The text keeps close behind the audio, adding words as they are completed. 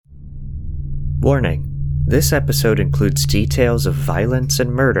Warning: this episode includes details of violence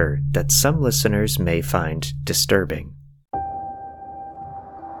and murder that some listeners may find disturbing.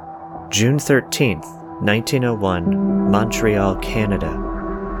 June 13th, 1901, Montreal, Canada.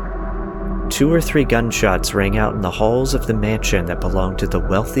 2 or 3 gunshots rang out in the halls of the mansion that belonged to the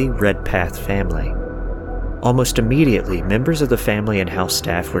wealthy Redpath family. Almost immediately, members of the family and house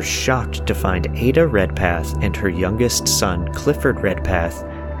staff were shocked to find Ada Redpath and her youngest son, Clifford Redpath,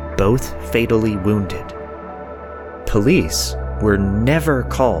 both fatally wounded. Police were never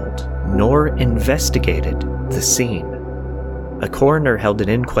called nor investigated the scene. A coroner held an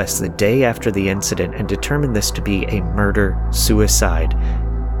inquest the day after the incident and determined this to be a murder-suicide.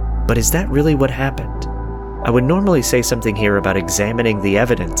 But is that really what happened? I would normally say something here about examining the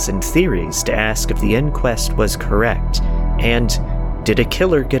evidence and theories to ask if the inquest was correct, and did a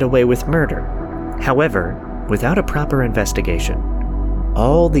killer get away with murder? However, without a proper investigation,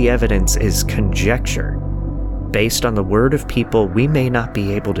 all the evidence is conjecture, based on the word of people we may not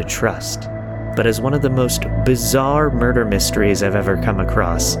be able to trust. But as one of the most bizarre murder mysteries I've ever come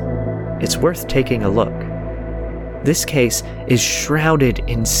across, it's worth taking a look. This case is shrouded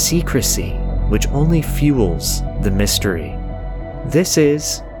in secrecy, which only fuels the mystery. This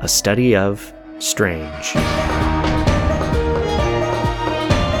is a study of strange.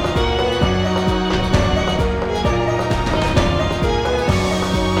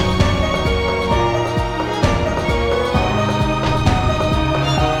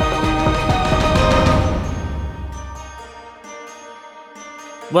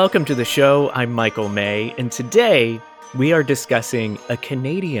 Welcome to the show. I'm Michael May, and today we are discussing a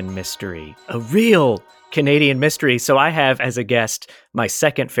Canadian mystery, a real Canadian mystery. So I have as a guest my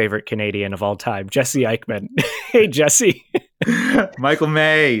second favorite Canadian of all time, Jesse Eichman. Hey, Jesse. Michael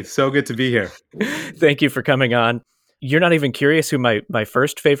May, so good to be here. Thank you for coming on. You're not even curious who my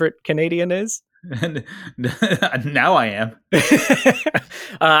first favorite Canadian is? Now I am.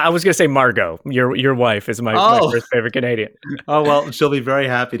 I was going to say Margot. Your wife is my first favorite Canadian. Oh, well, she'll be very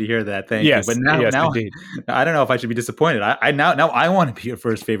happy to hear that. Thank you. But now I don't know if I should be disappointed. Now I want to be your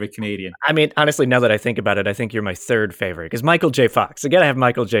first favorite Canadian. I mean, honestly, now that I think about it, I think you're my third favorite because Michael J. Fox. I got to have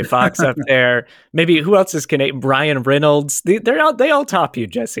Michael J. Fox up there. Maybe who else is Canadian? Brian Reynolds. They all top you,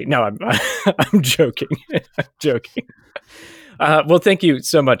 Jesse. No, I'm joking. I'm joking. Well, thank you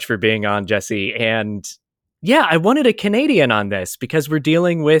so much for being on, Jesse. And yeah, I wanted a Canadian on this because we're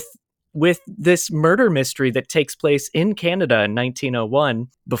dealing with this murder mystery that takes place in Canada in 1901.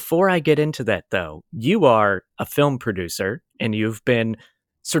 Before I get into that, though, you are a film producer and you've been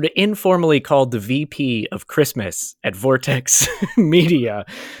sort of informally called the VP of Christmas at Vortex Media.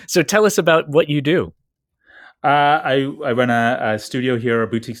 So tell us about what you do. I run a studio here, a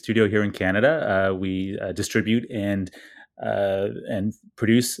boutique studio here in Canada. We distribute and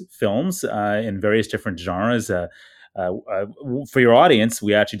produce films in various different genres. For your audience,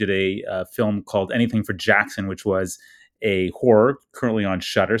 we actually did a film called Anything for Jackson, which was a horror currently on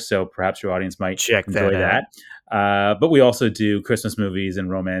Shudder. So perhaps your audience might enjoy that. But we also do Christmas movies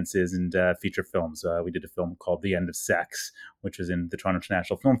and romances and feature films. We did a film called The End of Sex, which was in the Toronto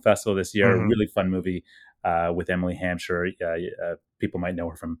International Film Festival this year. Mm-hmm. A really fun movie with Emily Hampshire. People might know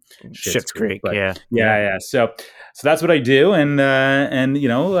her from Schitt's Creek. Yeah. So that's what I do, and you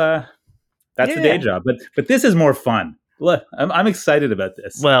know, that's the day job. But this is more fun. Look, I'm excited about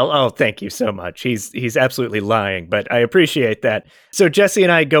this. Well, thank you so much. He's absolutely lying, but I appreciate that. So Jesse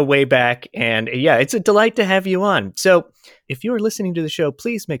and I go way back, and yeah, it's a delight to have you on. So if you are listening to the show,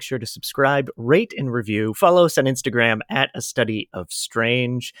 please make sure to subscribe, rate, and review. Follow us on Instagram at A Study of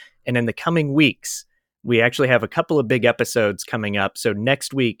Strange. And in the coming weeks, we actually have a couple of big episodes coming up. So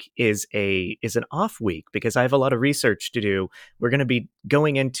next week is an off week because I have a lot of research to do. We're going to be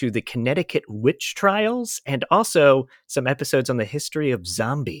going into the Connecticut witch trials and also some episodes on the history of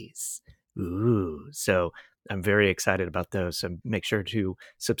zombies. Ooh, so I'm very excited about those. So make sure to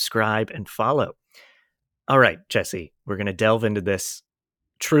subscribe and follow. All right, Jesse, we're going to delve into this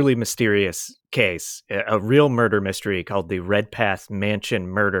truly mysterious case, a real murder mystery called the Redpath Mansion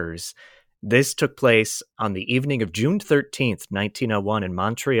Murders. This took place on the evening of June 13th, 1901 in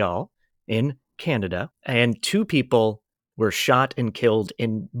Montreal, in Canada, and 2 people were shot and killed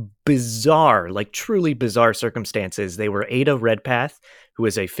in bizarre, like truly bizarre circumstances. They were Ada Redpath, who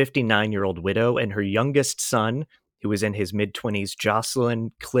is a 59-year-old widow, and her youngest son, who was in his mid-20s,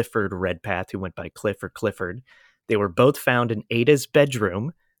 Jocelyn Clifford Redpath, who went by Cliff or Clifford. They were both found in Ada's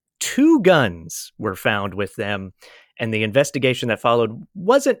bedroom. 2 guns were found with them, and the investigation that followed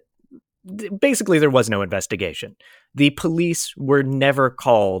basically, there was no investigation. The police were never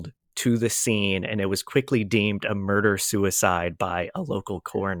called to the scene, and it was quickly deemed a murder-suicide by a local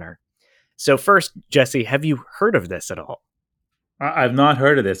coroner. So first, Jesse, have you heard of this at all? I've not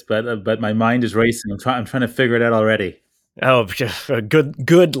heard of this, but my mind is racing. I'm trying to figure it out already. Oh,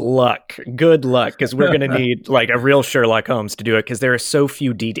 good luck. Good luck, because we're going to need like a real Sherlock Holmes to do it, because there are so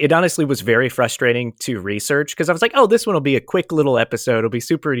few details. It honestly was very frustrating to research, because I was like, oh, this one will be a quick little episode. It'll be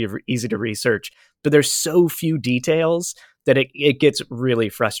super easy to research. But there's so few details that it gets really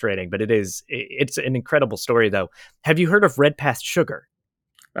frustrating. But it's an incredible story, though. Have you heard of Redpath Sugar?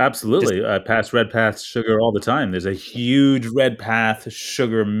 Absolutely. I pass Redpath sugar all the time. There's a huge Redpath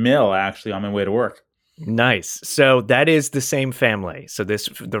sugar mill actually on my way to work. Nice. So that is the same family. So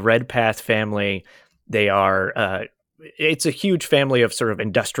the Redpath family, they are it's a huge family of sort of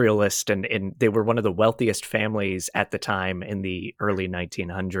industrialists, and they were one of the wealthiest families at the time in the early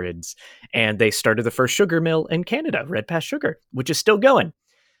 1900s, and they started the first sugar mill in Canada, Redpath Sugar, which is still going.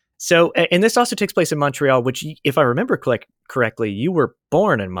 So, and this also takes place in Montreal, which, if I remember correctly, you were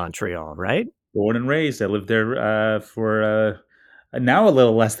born in Montreal, right? Born and raised. I lived there for now a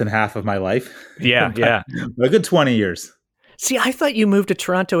little less than half of my life, Yeah, but yeah. a good 20 years. See, I thought you moved to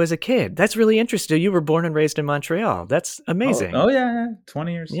Toronto as a kid. That's really interesting. You were born and raised in Montreal. That's amazing. Oh yeah, yeah.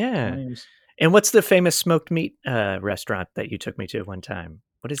 20 years. Yeah. 20 years. And what's the famous smoked meat restaurant that you took me to one time?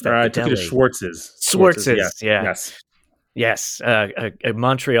 What is that? The I took you to deli. Schwartz's. Schwartz's. Yes. Yeah. Yes. Yes. A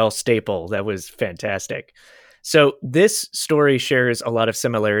Montreal staple. That was fantastic. So this story shares a lot of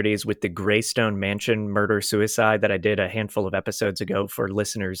similarities with the Greystone Mansion murder suicide that I did a handful of episodes ago for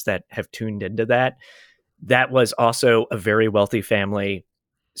listeners that have tuned into that. That was also a very wealthy family,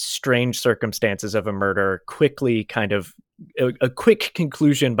 strange circumstances of a murder, quickly kind of a quick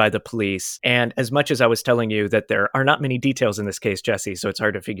conclusion by the police. And as much as I was telling you that there are not many details in this case, Jesse, so it's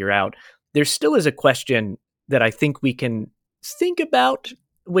hard to figure out, there still is a question that I think we can think about,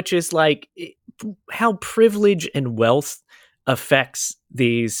 which is like how privilege and wealth affects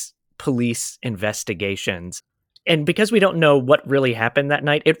these police investigations. And because we don't know what really happened that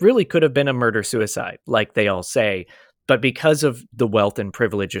night, it really could have been a murder suicide, like they all say. But because of the wealth and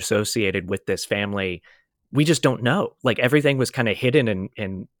privilege associated with this family, we just don't know. Like everything was kind of hidden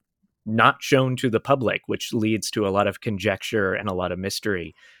and not shown to the public, which leads to a lot of conjecture and a lot of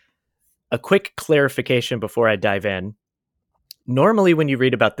mystery. A quick clarification before I dive in. Normally, when you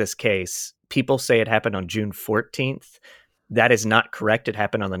read about this case, people say it happened on June 14th. That is not correct. It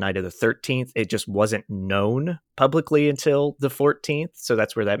happened on the night of the 13th. It just wasn't known publicly until the 14th. So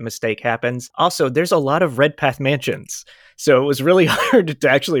that's where that mistake happens. Also, there's a lot of Redpath mansions. So it was really hard to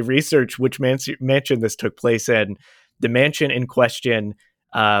actually research which mansion this took place in. The mansion in question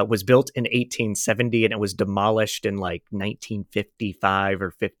was built in 1870 and it was demolished in like 1955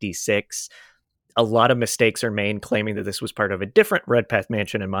 or 56. A lot of mistakes are made claiming that this was part of a different Redpath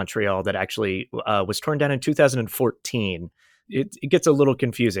mansion in Montreal that actually was torn down in 2014. It gets a little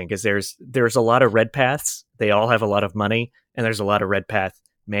confusing because there's a lot of Redpaths. They all have a lot of money, and there's a lot of Redpath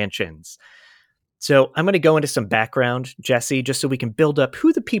mansions. So I'm going to go into some background, Jesse, just so we can build up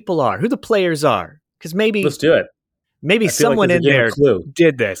who the people are, who the players are, because Let's do it. maybe I feel like someone there's a in game of there Clue.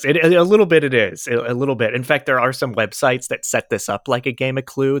 did this. A little bit it is. A little bit. In fact, there are some websites that set this up like a game of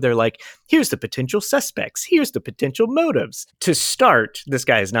Clue. They're like, here's the potential suspects. Here's the potential motives. To start, this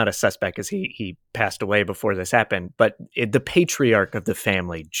guy is not a suspect because he passed away before this happened, but the patriarch of the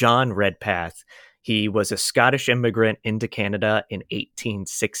family, John Redpath, he was a Scottish immigrant into Canada in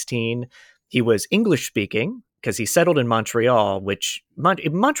 1816. He was English speaking because he settled in Montreal, which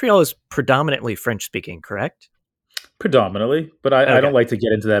Montreal is predominantly French speaking, correct? Predominantly, but I don't like to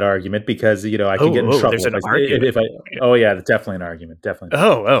get into that argument because I could get in trouble there's an if argument. if I. Oh yeah, definitely an argument.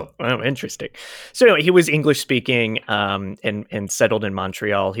 Definitely. Interesting. So anyway, he was English speaking and settled in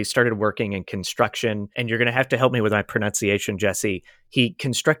Montreal. He started working in construction, and you're going to have to help me with my pronunciation, Jesse. He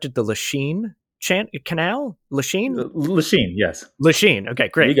constructed the Lachine Canal. Lachine. Lachine, yes. Lachine. Okay,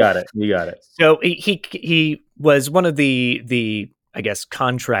 great. You got it. You got it. So he was one of the I guess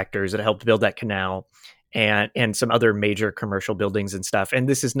contractors that helped build that canal. And some other major commercial buildings and stuff. And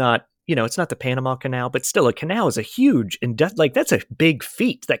this is not, it's not the Panama Canal, but still a canal is a huge, that's a big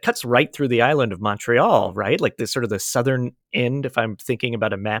feat that cuts right through the island of Montreal, right? Like this sort of the southern end, if I'm thinking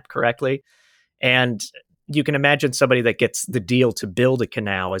about a map correctly. And you can imagine somebody that gets the deal to build a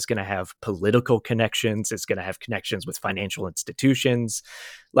canal is going to have political connections. It's going to have connections with financial institutions.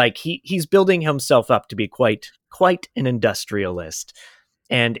 Like he's building himself up to be quite an industrialist.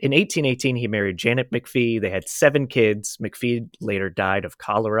 And in 1818, he married Janet McPhee. They had 7 kids. McPhee later died of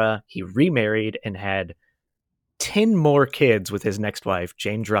cholera. He remarried and had 10 more kids with his next wife,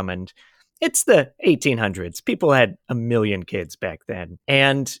 Jane Drummond. It's the 1800s. People had a million kids back then.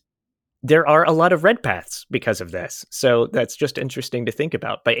 And there are a lot of Redpaths because of this. So that's just interesting to think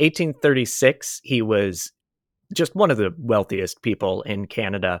about. By 1836, he was just one of the wealthiest people in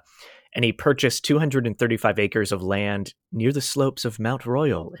Canada, and he purchased 235 acres of land near the slopes of Mount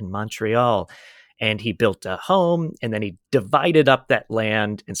Royal in Montreal. And he built a home, and then he divided up that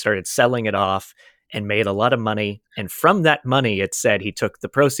land and started selling it off and made a lot of money. And from that money, it said he took the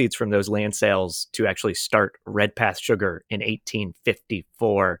proceeds from those land sales to actually start Redpath Sugar in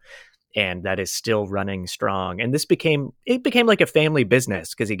 1854, and that is still running strong. And it became like a family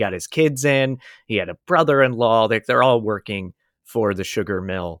business because he got his kids in, he had a brother-in-law, they're all working for the sugar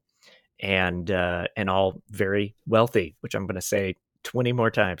mill, and all very wealthy, which I'm going to say 20 more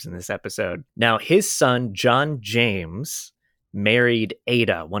times in this episode. Now, his son John James married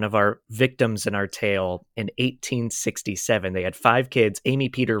Ada, one of our victims in our tale, in 1867. They had 5 kids: Amy,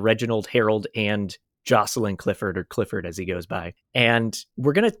 Peter, Reginald, Harold, and Jocelyn Clifford, or Clifford as he goes by. And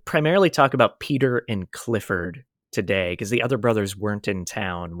we're going to primarily talk about Peter and Clifford today because the other brothers weren't in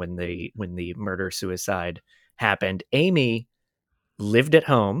town when the murder suicide happened. Amy lived at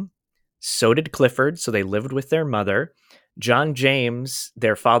home. So did Clifford. So they lived with their mother. John James,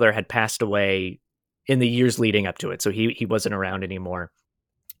 their father, had passed away in the years leading up to it. So he wasn't around anymore.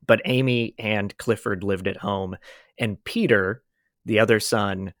 But Amy and Clifford lived at home. And Peter, the other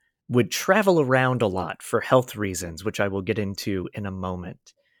son, would travel around a lot for health reasons, which I will get into in a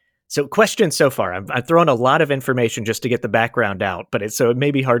moment. So questions so far. I've thrown a lot of information just to get the background out, but it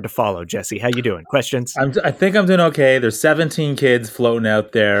may be hard to follow. Jesse, how you doing? Questions? I think I'm doing okay. There's 17 kids floating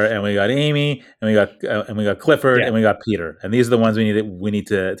out there, and we got Amy, and we got Clifford, Yeah. and we got Peter, and these are the ones we need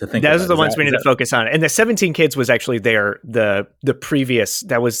to think about. Those are the ones we need to focus on. And the 17 kids was actually the previous,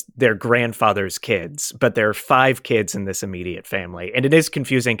 that was their grandfather's kids, but there are 5 kids in this immediate family, and it is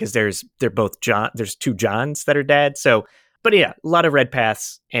confusing because there's 2 Johns that are dads. So, but yeah, a lot of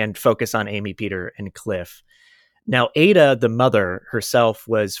Redpaths, and focus on Amy, Peter, and Cliff. Now, Ada, the mother herself,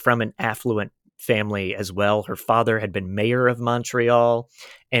 was from an affluent family as well. Her father had been mayor of Montreal,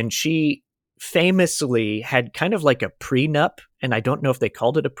 and she famously had kind of like a prenup. And I don't know if they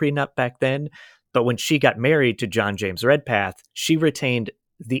called it a prenup back then, but when she got married to John James Redpath, she retained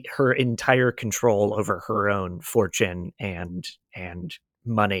her entire control over her own fortune and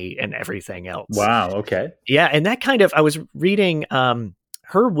money and everything else. Wow. Okay. Yeah, and that kind of, I was reading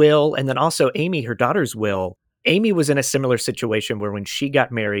her will, and then also Amy, her daughter's will. Amy was in a similar situation where when she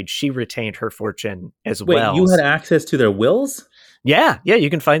got married, she retained her fortune as well. Wait, you had access to their wills? Yeah,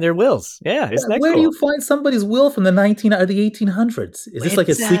 you can find their wills. Yeah, isn't that Where cool? do you find somebody's will from the 1800s? Is this like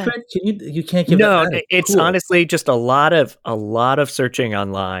a secret? You can't give no, that? it's cool. Honestly just a lot of searching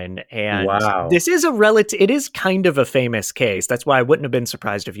online, and wow. This is it is kind of a famous case. That's why I wouldn't have been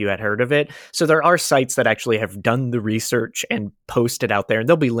surprised if you had heard of it. So there are sites that actually have done the research and posted out there, and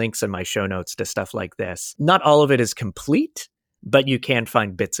there'll be links in my show notes to stuff like this. Not all of it is complete, but you can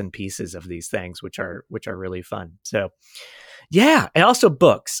find bits and pieces of these things, which are really fun. So yeah, and also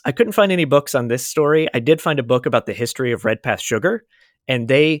books. I couldn't find any books on this story. I did find a book about the history of Redpath Sugar, and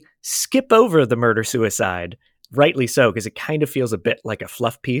they skip over the murder-suicide, rightly so, because it kind of feels a bit like a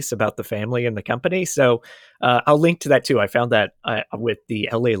fluff piece about the family and the company. So I'll link to that too. I found that with the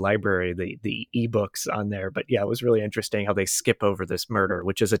LA Library, the ebooks on there. But yeah, it was really interesting how they skip over this murder,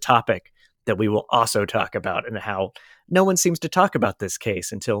 which is a topic that we will also talk about, and how no one seems to talk about this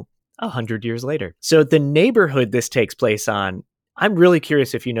case until 100 years later. So the neighborhood this takes place on, I'm really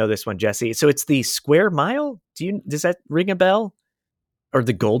curious if you know this one, Jesse. So it's the Square Mile. Does that ring a bell? Or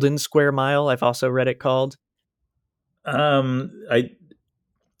the Golden Square Mile, I've also read it called. I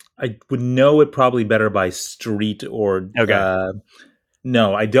would know it probably better by street or okay.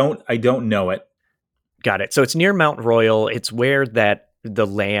 No, I don't know it. Got it. So it's near Mount Royal. It's where the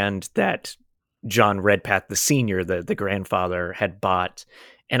land that John Redpath, the senior, the grandfather, had bought.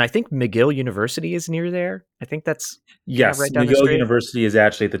 And I think McGill University is near there. I think that's right down the McGill street. University is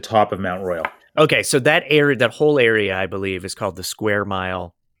actually at the top of Mount Royal. Okay, so that whole area, I believe, is called the Square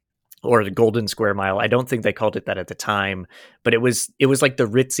Mile or the Golden Square Mile. I don't think they called it that at the time, but it was like the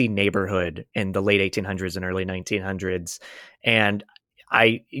ritzy neighborhood in the late 1800s and early 1900s. And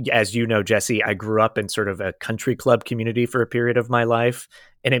as you know, Jesse, I grew up in sort of a country club community for a period of my life.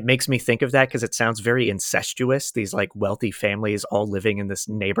 And it makes me think of that because it sounds very incestuous. These like wealthy families all living in this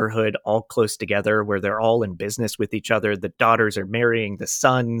neighborhood, all close together, where they're all in business with each other. The daughters are marrying the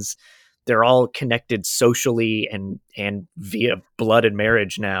sons. They're all connected socially and via blood and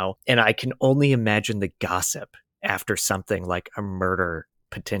marriage now. And I can only imagine the gossip after something like a murder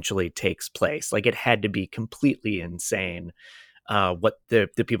potentially takes place. Like, it had to be completely insane. what the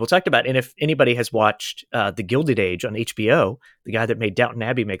people talked about. And if anybody has watched The Gilded Age on HBO, the guy that made Downton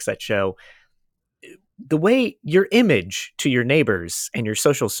Abbey makes that show. The way your image to your neighbors and your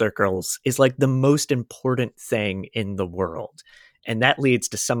social circles is like the most important thing in the world. And that leads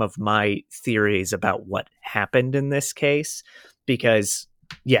to some of my theories about what happened in this case, because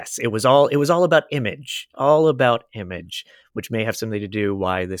yes, it was all all about image, which may have something to do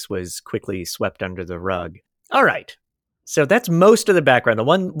why this was quickly swept under the rug. All right. So that's most of the background. The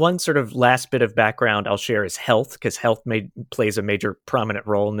one sort of last bit of background I'll share is health, because health plays a major prominent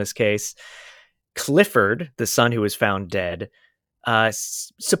role in this case. Clifford, the son who was found dead,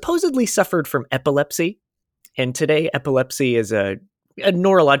 supposedly suffered from epilepsy. And today, epilepsy is a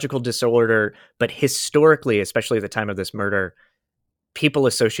neurological disorder, but historically, especially at the time of this murder, people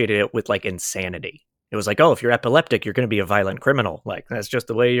associated it with like insanity. It was like, oh, if you're epileptic, you're going to be a violent criminal. Like, that's just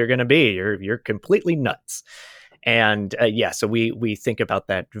the way you're going to be. You're completely nuts. And so we think about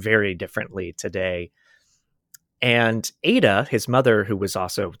that very differently today. And Ada, his mother, who was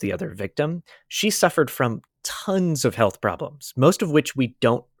also the other victim, she suffered from tons of health problems, most of which we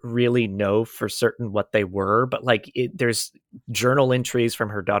don't really know for certain what they were. But there's journal entries from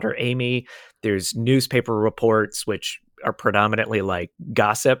her daughter, Amy. There's newspaper reports, which are predominantly like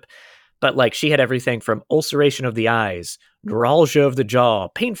gossip. But like she had everything from ulceration of the eyes, neuralgia of the jaw,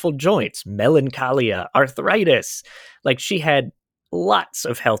 painful joints, melancholia, arthritis. Like she had lots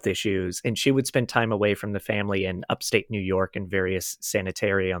of health issues, and she would spend time away from the family in upstate New York in various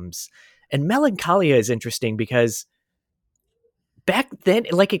sanitariums. And melancholia is interesting because back then,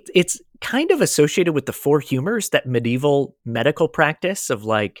 like it's kind of associated with the four humors, that medieval medical practice of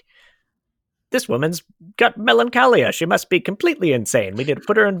like, this woman's got melancholia. She must be completely insane. We need to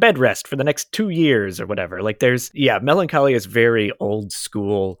put her in bed rest for the next 2 years or whatever. Like melancholia is very old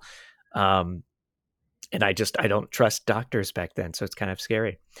school. And I don't trust doctors back then. So it's kind of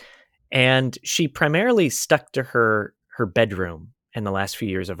scary. And she primarily stuck to her bedroom in the last few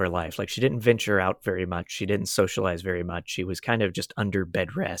years of her life. Like she didn't venture out very much. She didn't socialize very much. She was kind of just under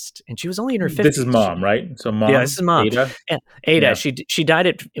bed rest. And she was only in her 50s. This is mom, right? So mom, yeah, this is mom. Ada? Yeah, Ada, Yeah. she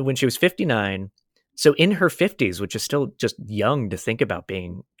died when she was 59. So in her 50s, which is still just young to think about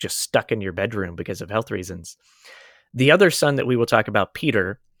being just stuck in your bedroom because of health reasons. The other son that we will talk about,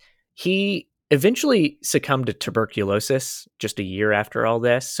 Peter, he eventually succumbed to tuberculosis just a year after all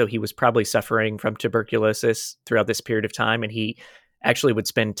this. So he was probably suffering from tuberculosis throughout this period of time. And he actually would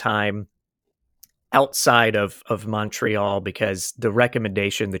spend time outside of Montreal because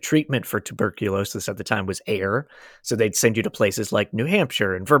the treatment for tuberculosis at the time was air. So they'd send you to places like New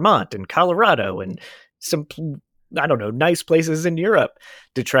Hampshire and Vermont and Colorado and some, I don't know, nice places in Europe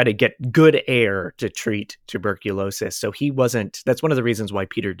to try to get good air to treat tuberculosis. So that's one of the reasons why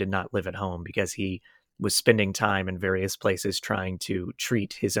Peter did not live at home, because he was spending time in various places trying to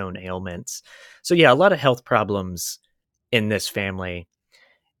treat his own ailments. So yeah, a lot of health problems in this family.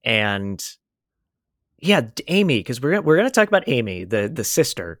 And yeah, Amy, because we're going to talk about Amy, the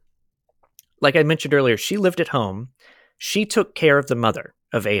sister. Like I mentioned earlier, she lived at home. She took care of the mother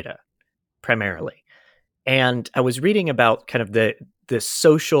of Ada, primarily. And I was reading about kind of the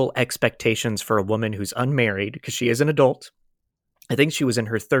social expectations for a woman who's unmarried, because she is an adult. I think she was in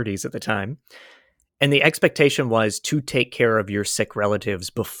her 30s at the time. And the expectation was to take care of your sick relatives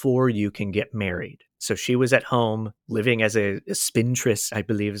before you can get married. So she was at home living as a spintress, I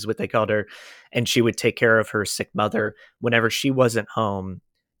believe is what they called her. And she would take care of her sick mother. Whenever she wasn't home,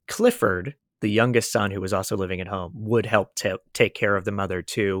 Clifford, the youngest son who was also living at home, would help take care of the mother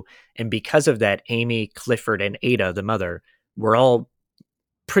too. And because of that, Amy, Clifford, and Ada, the mother, were all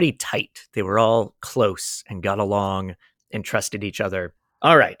pretty tight. They were all close and got along and trusted each other.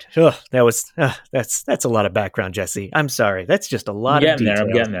 All right. That's a lot of background, Jesse. I'm sorry. That's just a lot of detail.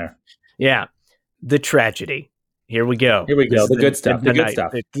 I'm getting there. Yeah. The tragedy. Here we go. Here we go. The good stuff. The good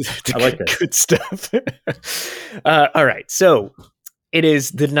stuff. I like this. Good stuff. All right. So it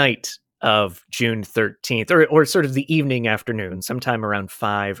is the night of June 13th, or sort of the evening afternoon, sometime around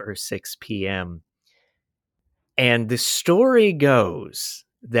 5 or 6 p.m. And the story goes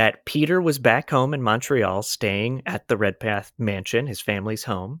that Peter was back home in Montreal, staying at the Redpath mansion, his family's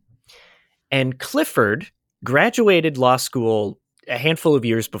home. And Clifford graduated law school a handful of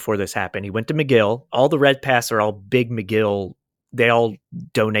years before this happened. He went to McGill. All the Redpaths are all big McGill. They all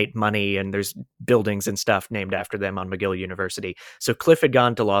donate money, and there's buildings and stuff named after them on McGill University. So Cliff had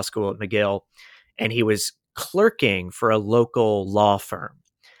gone to law school at McGill, and he was clerking for a local law firm.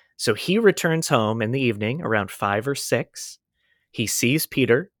 So he returns home in the evening around 5 or 6. He sees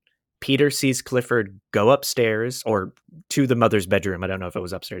Peter. Peter sees Clifford go upstairs, or to the mother's bedroom. I don't know if it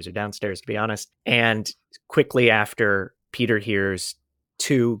was upstairs or downstairs, to be honest. And quickly after, Peter hears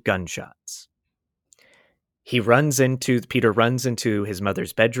 2 gunshots. Peter runs into his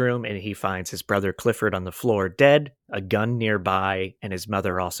mother's bedroom, and he finds his brother Clifford on the floor dead, a gun nearby, and his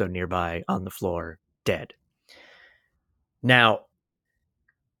mother also nearby on the floor dead. Now,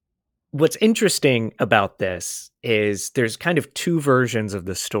 what's interesting about this is there's kind of 2 versions of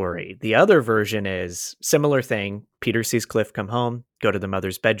the story. The other version is similar thing. Peter sees Cliff come home, go to the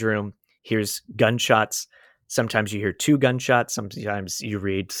mother's bedroom, hears gunshots. Sometimes you hear 2 gunshots. Sometimes you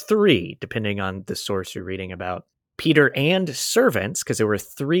read 3, depending on the source you're reading about. Peter and servants, because there were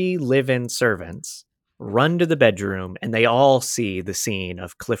 3 live-in servants, run to the bedroom, and they all see the scene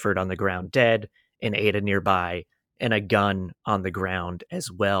of Clifford on the ground dead, and Ada nearby, and a gun on the ground as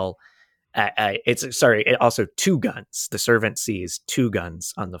well. Also 2 guns. The servant sees 2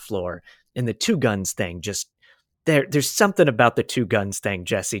 guns on the floor, and the 2 guns thing just there's something about the 2 guns thing,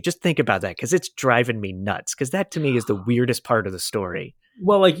 Jesse. Just think about that, because it's driving me nuts, because that to me is the weirdest part of the story.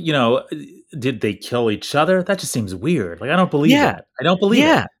 Well, like, did they kill each other? That just seems weird. Like, I don't believe Yeah. that. I don't believe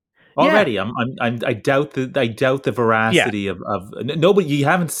Yeah. it. Already, I doubt the veracity of nobody. You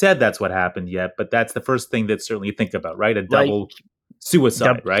haven't said that's what happened yet, but that's the first thing that certainly you think about, right? A double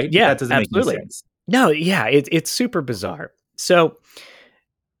suicide, right? Yeah, That doesn't make any absolutely. sense. No, yeah, it's super bizarre. So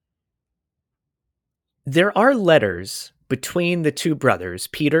there are letters between the 2 brothers,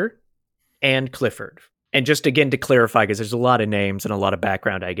 Peter and Clifford. And just again to clarify, because there's a lot of names and a lot of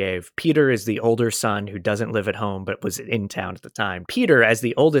background I gave, Peter is the older son who doesn't live at home but was in town at the time. Peter, as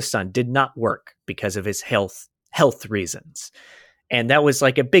the oldest son, did not work because of his health reasons. And that was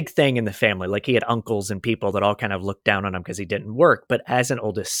like a big thing in the family. Like, he had uncles and people that all kind of looked down on him because he didn't work. But as an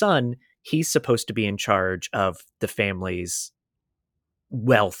oldest son, he's supposed to be in charge of the family's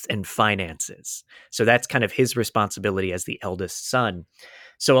wealth and finances. So that's kind of his responsibility as the eldest son.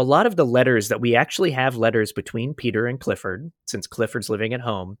 So a lot of the letters that we actually have letters between Peter and Clifford, since Clifford's living at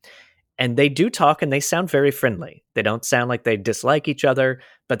home, and they do talk and they sound very friendly. They don't sound like they dislike each other,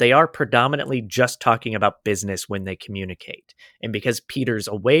 but they are predominantly just talking about business when they communicate. And because Peter's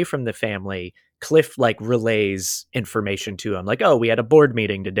away from the family, Cliff relays information to him, like, oh, we had a board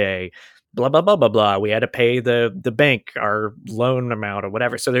meeting today, blah, blah, blah, blah, blah. We had to pay the bank our loan amount or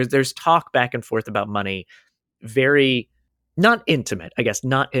whatever. So there's talk back and forth about money. Very not intimate. I guess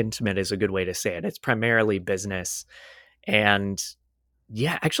not intimate is a good way to say it. It's primarily business. And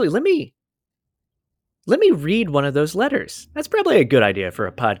yeah, actually, let me read one of those letters. That's probably a good idea for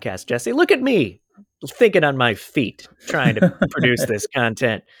a podcast, Jesse. Look at me, thinking on my feet, trying to produce this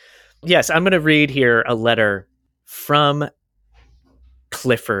content. Yes, I'm going to read here a letter from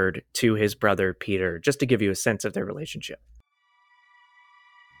Clifford to his brother Peter, just to give you a sense of their relationship.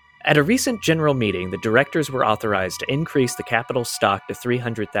 At a recent general meeting, the directors were authorized to increase the capital stock to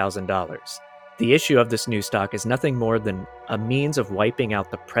 $300,000. The issue of this new stock is nothing more than a means of wiping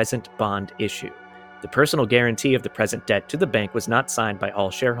out the present bond issue. The personal guarantee of the present debt to the bank was not signed by all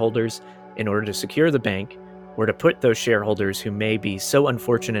shareholders in order to secure the bank, or to put those shareholders who may be so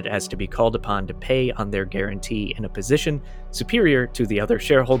unfortunate as to be called upon to pay on their guarantee in a position superior to the other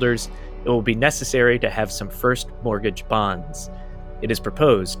shareholders. It will be necessary to have some first mortgage bonds. It is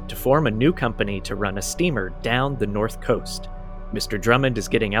proposed to form a new company to run a steamer down the North Coast. Mr. Drummond is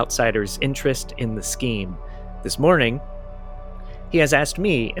getting outsiders' interest in the scheme. This morning, he has asked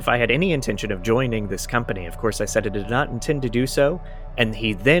me if I had any intention of joining this company. Of course, I said I did not intend to do so, and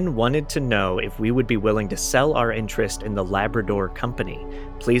he then wanted to know if we would be willing to sell our interest in the Labrador Company.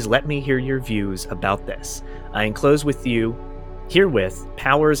 Please let me hear your views about this. I enclose with you herewith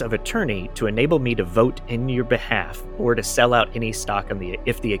powers of attorney to enable me to vote in your behalf or to sell out any stock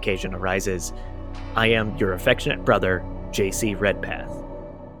if the occasion arises. I am your affectionate brother, J.C. Redpath.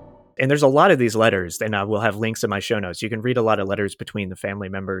 And there's a lot of these letters, and I will have links in my show notes. You can read a lot of letters between the family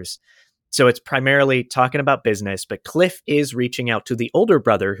members. So it's primarily talking about business, but Cliff is reaching out to the older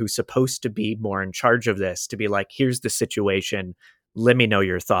brother who's supposed to be more in charge of this, to be like, here's the situation. Let me know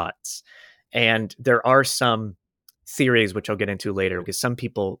your thoughts. And there are some theories, which I'll get into later, because some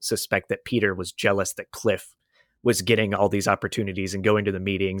people suspect that Peter was jealous that Cliff was getting all these opportunities and going to the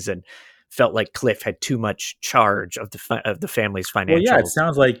meetings, and felt like Cliff had too much charge of the family's financials. Well, yeah, it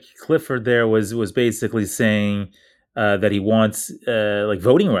sounds like Clifford there was basically saying that he wants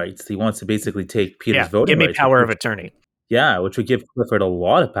voting rights. He wants to basically take Peter's voting rights. Give me power of attorney. Yeah, which would give Clifford a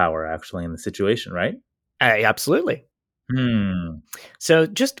lot of power, actually, in the situation, right? Absolutely. So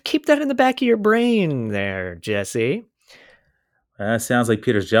just keep that in the back of your brain there, Jesse. Sounds like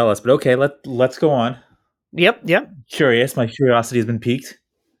Peter's jealous, but okay, let's go on. Yep. Curious. My curiosity has been piqued.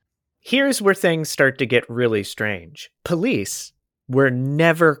 Here's where things start to get really strange. Police were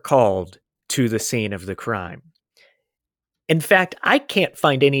never called to the scene of the crime. In fact, I can't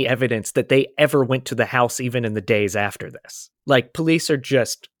find any evidence that they ever went to the house even in the days after this. Like, police are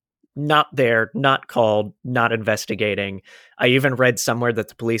just not there, not called, not investigating. I even read somewhere that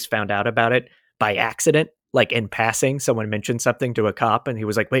the police found out about it by accident, like in passing. Someone mentioned something to a cop and he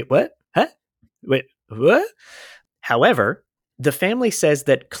was like, wait, what? Huh? Wait, what? However, the family says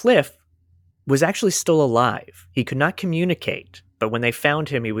that Cliff was actually still alive. He could not communicate, but when they found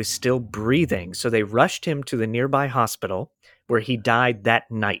him, he was still breathing. So they rushed him to the nearby hospital where he died that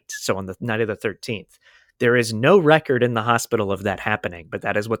night. So on the night of the 13th. There is no record in the hospital of that happening, but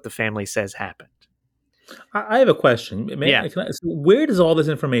that is what the family says happened. I have a question. Yeah. So where does all this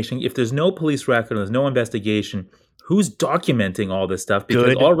information, if there's no police record, there's no investigation, who's documenting all this stuff? Because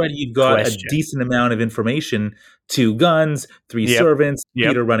Good already you've got a question. decent amount of information: 2 guns, 3 Yep. servants, Yep.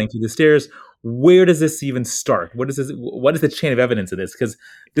 Peter running through the stairs. Where does this even start? What is this? What is the chain of evidence of this? Because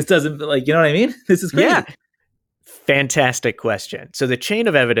this doesn't, like, you know what I mean? This is crazy. Yeah. Fantastic question. So the chain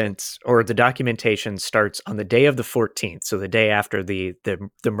of evidence or the documentation starts on the day of the 14th. So the day after the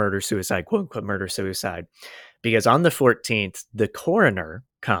murder-suicide, quote-unquote murder-suicide. Because on the 14th, the coroner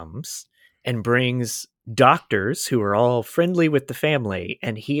comes and brings doctors who are all friendly with the family.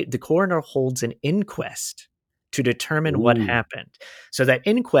 And the coroner holds an inquest to determine what happened. So that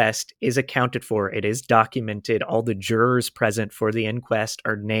inquest is accounted for. It is documented. All the jurors present for the inquest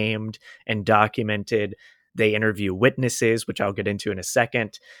are named and documented. They interview witnesses, which I'll get into in a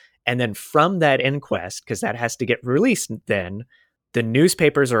second. And then from that inquest, because that has to get released then, the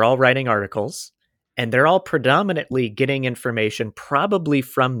newspapers are all writing articles, and they're all predominantly getting information probably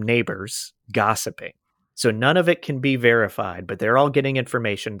from neighbors gossiping. So none of it can be verified, but they're all getting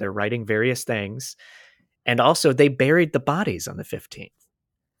information. They're writing various things. And also, they buried the bodies on the 15th.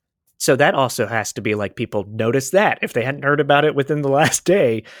 So that also has to be like, people notice that. If they hadn't heard about it within the last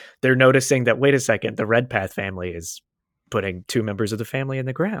day, they're noticing that, wait a second, the Redpath family is putting 2 members of the family in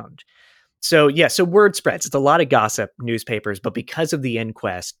the ground. So yeah, so word spreads. It's a lot of gossip, newspapers, but because of the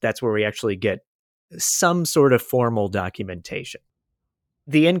inquest, that's where we actually get some sort of formal documentation.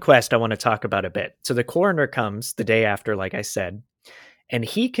 The inquest I want to talk about a bit. So the coroner comes the day after, like I said, and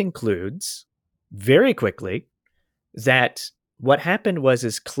he concludes very quickly that what happened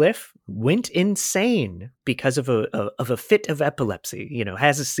was Cliff went insane because of a fit of epilepsy,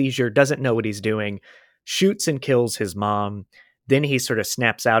 has a seizure, doesn't know what he's doing, shoots and kills his mom. Then he sort of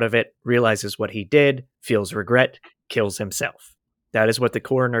snaps out of it, realizes what he did, feels regret, kills himself. That is what the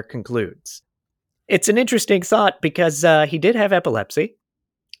coroner concludes. It's an interesting thought because he did have epilepsy.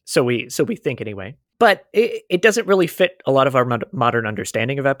 So we think anyway. But it doesn't really fit a lot of our modern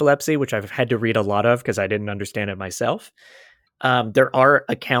understanding of epilepsy, which I've had to read a lot of because I didn't understand it myself. There are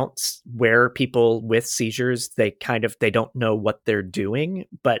accounts where people with seizures, they don't know what they're doing.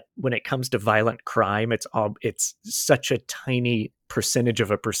 But when it comes to violent crime, it's such a tiny percentage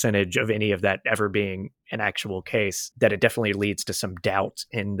of any of that ever being an actual case that it definitely leads to some doubt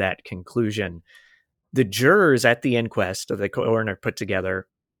in that conclusion. The jurors at the inquest that the coroner put together,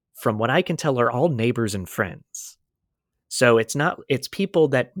 from what I can tell, are all neighbors and friends. So it's people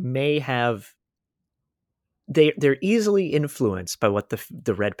that may have, they're easily influenced by what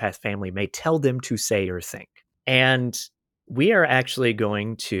the Redpath family may tell them to say or think. And we are actually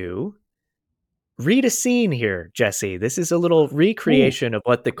going to read a scene here, Jesse. This is a little recreation of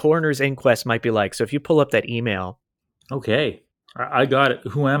what the coroner's inquest might be like. So if you pull up that email. Okay, I got it.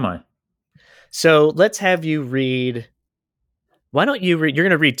 Who am I? So let's have you read. Why don't you read? You're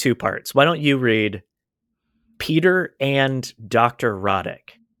going to read 2 parts. Why don't you read Peter and Dr.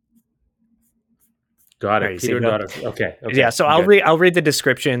 Roddick? Got it. Right, Peter and Dr. Okay. Yeah, so I'll read the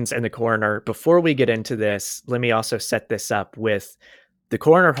descriptions and the coroner. Before we get into this, let me also set this up with the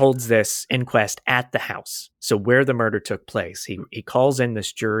coroner holds this inquest at the house. So where the murder took place. He calls in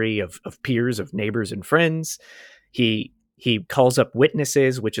this jury of peers, of neighbors and friends. He calls up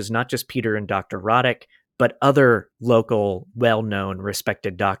witnesses, which is not just Peter and Dr. Roddick, but other local, well-known,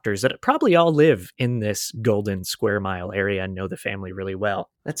 respected doctors that probably all live in this Golden Square Mile area and know the family really well.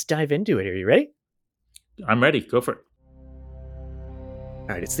 Let's dive into it. Are you ready? I'm ready. Go for it. All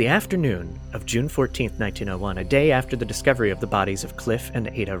right, it's the afternoon of June 14th, 1901, a day after the discovery of the bodies of Cliff and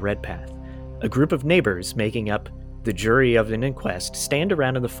Ada Redpath. A group of neighbors making up the jury of an inquest stand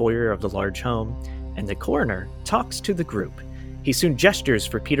around in the foyer of the large home, and the coroner talks to the group. He soon gestures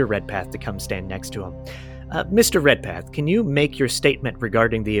for Peter Redpath to come stand next to him. Mr. Redpath, can you make your statement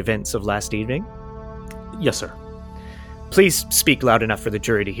regarding the events of last evening? Yes, sir. Please speak loud enough for the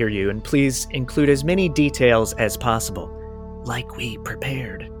jury to hear you, and please include as many details as possible. Like we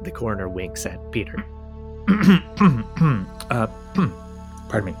prepared, the coroner winks at Peter.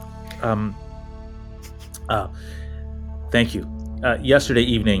 Pardon me. Thank you. Yesterday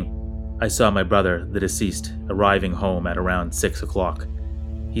evening, I saw my brother, the deceased, arriving home at around 6 o'clock.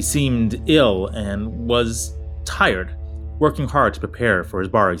 He seemed ill and was tired, working hard to prepare for his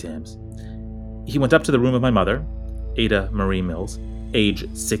bar exams. He went up to the room of my mother, Ada Marie Mills, age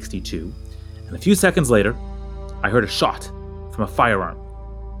 62, and a few seconds later, I heard a shot from a firearm,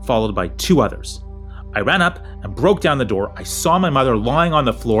 followed by two others. I ran up and broke down the door. I saw my mother lying on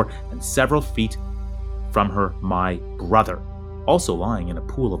the floor, and several feet from her, my brother, also lying in a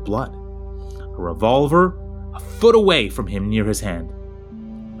pool of blood. A revolver a foot away from him near his hand.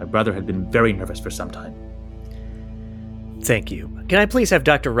 My brother had been very nervous for some time. Thank you. Can I please have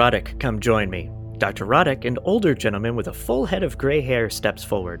Dr. Roddick come join me? Dr. Roddick, an older gentleman with a full head of gray hair, steps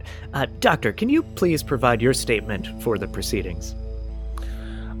forward. Doctor, can you please provide your statement for the proceedings?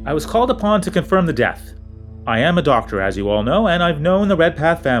 I was called upon to confirm the death. I am a doctor, as you all know, and I've known the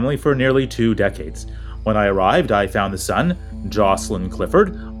Redpath family for nearly 2 decades. When I arrived, I found the son, Jocelyn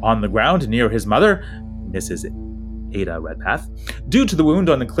Clifford, on the ground near his mother, Mrs. Ada Redpath, due to the wound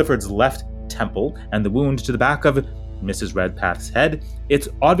on the Clifford's left temple and the wound to the back of Mrs. Redpath's head. It's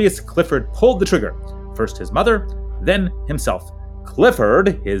obvious Clifford pulled the trigger. First his mother, then himself.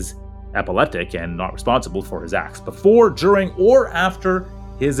 Clifford is epileptic and not responsible for his acts before, during, or after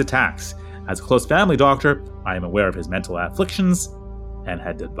his attacks. As a close family doctor, I am aware of his mental afflictions and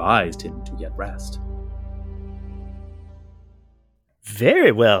had advised him to get rest.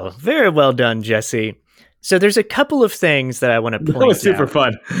 Very well done, Jesse. So there's a couple of things that I want to point out. That was super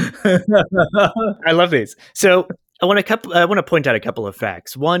fun. I love these. So I want to point out a couple of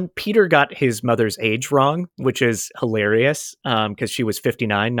facts. One, Peter got his mother's age wrong, which is hilarious because she was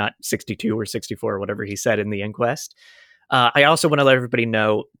 59, not 62 or 64 or whatever he said in the inquest. I also want to let everybody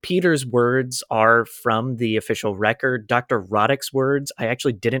know Peter's words are from the official record. Dr. Roddick's words, I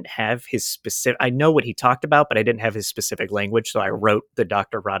actually didn't have his specific. I know what he talked about, but I didn't have his specific language, so I wrote the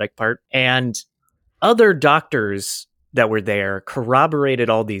Dr. Roddick part. And other doctors that were there corroborated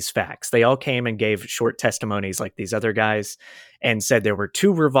all these facts. They all came and gave short testimonies like these other guys and said there were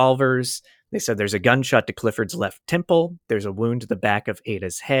 2 revolvers. They said there's a gunshot to Clifford's left temple. There's a wound to the back of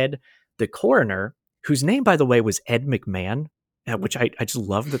Ada's head. The coroner, whose name, by the way, was Ed McMahon, which I just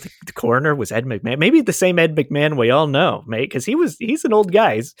love that the coroner was Ed McMahon. Maybe the same Ed McMahon we all know, mate, because he's an old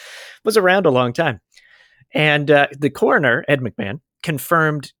guy. He was around a long time. And the coroner, Ed McMahon,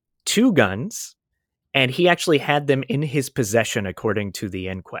 confirmed 2 guns, and he actually had them in his possession according to the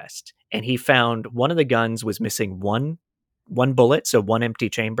inquest. And he found one of the guns was missing one bullet, so 1 empty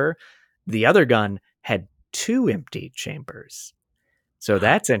chamber. The other gun had 2 empty chambers. So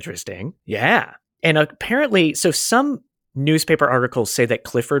that's interesting. Yeah. And apparently, so some newspaper articles say that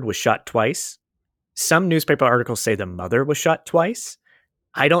Clifford was shot twice. Some newspaper articles say the mother was shot twice.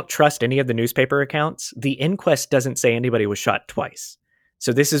 I don't trust any of the newspaper accounts. The inquest doesn't say anybody was shot twice.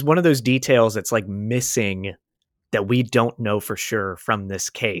 So this is one of those details that's like missing that we don't know for sure from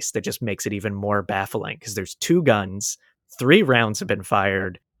this case that just makes it even more baffling because there's 2 guns, 3 rounds have been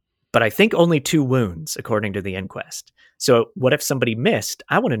fired, but I think only 2 wounds according to the inquest. So what if somebody missed?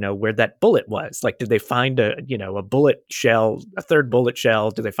 I want to know where that bullet was. Like, did they find a bullet shell, a 3rd bullet shell?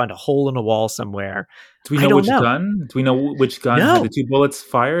 Did they find a hole in a wall somewhere? Do we know which gun? Do we know which gun had the 2 bullets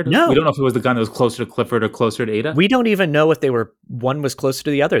fired? No. We don't know if it was the gun that was closer to Clifford or closer to Ada. We don't even know if one was closer to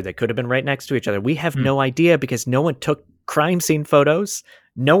the other. They could have been right next to each other. We have no idea because no one took crime scene photos.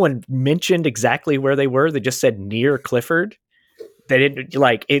 No one mentioned exactly where they were. They just said near Clifford. They didn't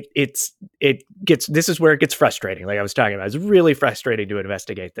like it. This is where it gets frustrating. Like I was talking about, it's really frustrating to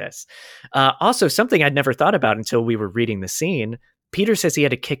investigate this. Also, something I'd never thought about until we were reading the scene. Peter says he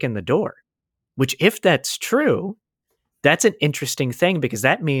had a kick in the door, which, if that's true, that's an interesting thing because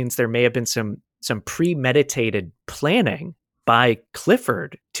that means there may have been some premeditated planning by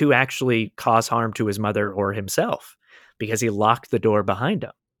Clifford to actually cause harm to his mother or himself because he locked the door behind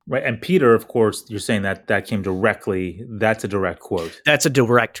him. Right. And Peter, of course, you're saying that came directly. That's a direct quote. That's a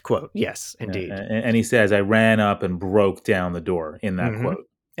direct quote. Yes, indeed. And he says, I ran up and broke down the door in that quote.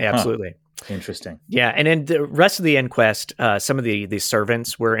 Absolutely. Huh. Interesting. Yeah. And in the rest of the inquest, some of the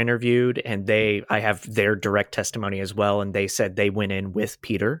servants were interviewed and I have their direct testimony as well. And they said they went in with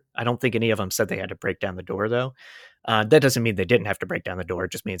Peter. I don't think any of them said they had to break down the door, though. That doesn't mean they didn't have to break down the door.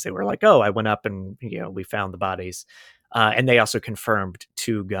 It just means they were like, oh, I went up and, we found the bodies. And they also confirmed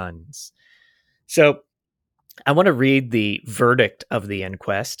 2 guns. So I want to read the verdict of the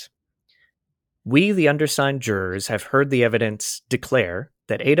inquest. We, the undersigned jurors, have heard the evidence declare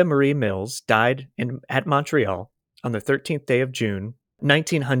that Ada Marie Mills died at Montreal on the 13th day of June,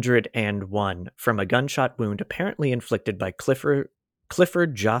 1901, from a gunshot wound apparently inflicted by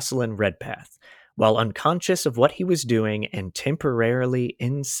Clifford Jocelyn Redpath, while unconscious of what he was doing and temporarily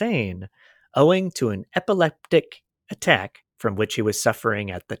insane, owing to an epileptic attack from which he was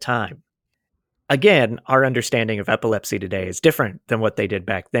suffering at the time. Again, our understanding of epilepsy today is different than what they did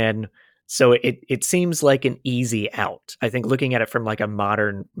back then. So it seems like an easy out. I think looking at it from like a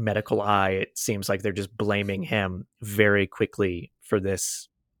modern medical eye, it seems like they're just blaming him very quickly for this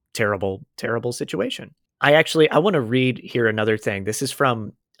terrible, terrible situation. I want to read here another thing. This is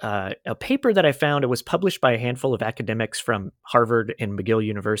from a paper that I found. It was published by a handful of academics from Harvard and McGill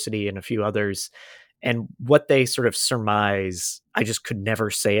University and a few others. And what they sort of surmise, I just could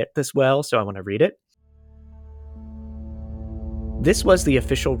never say it this well, so I want to read it. This was the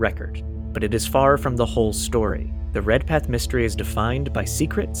official record, but it is far from the whole story. The Redpath mystery is defined by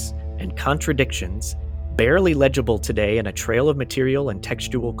secrets and contradictions, barely legible today in a trail of material and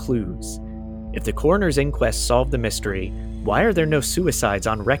textual clues. If the coroner's inquest solved the mystery, why are there no suicides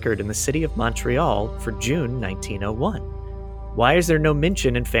on record in the city of Montreal for June 1901? Why is there no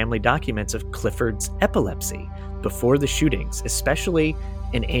mention in family documents of Clifford's epilepsy before the shootings, especially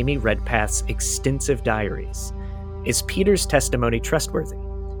in Amy Redpath's extensive diaries? Is Peter's testimony trustworthy?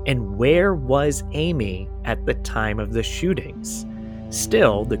 And where was Amy at the time of the shootings?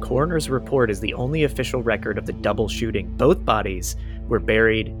 Still, the coroner's report is the only official record of the double shooting. Both bodies were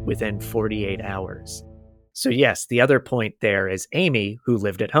buried within 48 hours. So yes, the other point there is Amy, who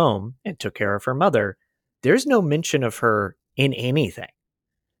lived at home and took care of her mother, there's no mention of her in anything.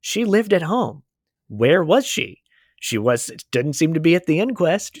 She lived at home. Where was she? Didn't seem to be at the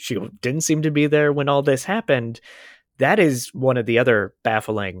inquest. She didn't seem to be there when all this happened. That is one of the other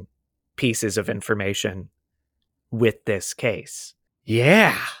baffling pieces of information with this case.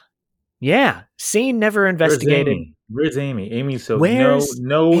 Yeah. Scene never investigated. Where's Amy? Amy, so Where's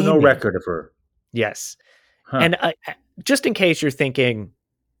no record of her. Yes. Huh. And just in case you're thinking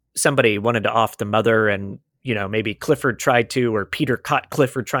somebody wanted to off the mother and, maybe Clifford tried to, or Peter caught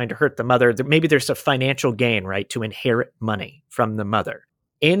Clifford trying to hurt the mother, maybe there's a financial gain, right, to inherit money from the mother.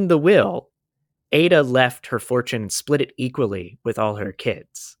 In the will, Ada left her fortune and split it equally with all her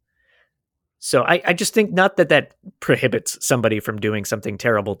kids. So I just think not that prohibits somebody from doing something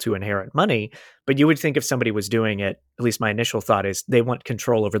terrible to inherit money, but you would think if somebody was doing it, at least my initial thought is they want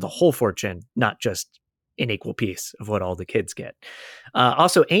control over the whole fortune, not just an equal piece of what all the kids get.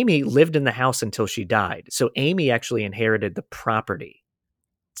 Also, Amy lived in the house until she died. So Amy actually inherited the property.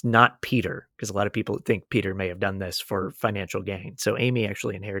 It's not Peter, because a lot of people think Peter may have done this for financial gain. So Amy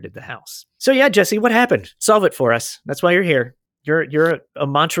actually inherited the house. So yeah, Jesse, what happened? Solve it for us. That's why you're here. You're a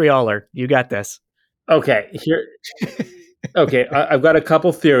Montrealer. You got this. Okay, here. Okay, I've got a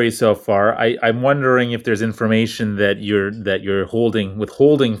couple theories so far. I'm wondering if there's information that you're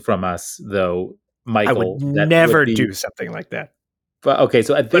withholding from us, though, Michael. I would never do something like that. But okay,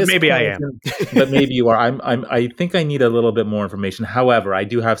 so at this maybe point, I am. But maybe you are. I think I need a little bit more information. However, I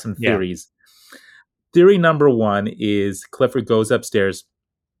do have some theories. Yeah. Theory number one is Clifford goes upstairs,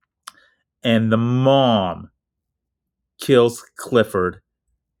 and the mom kills Clifford.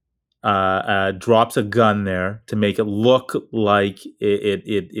 Drops a gun there to make it look like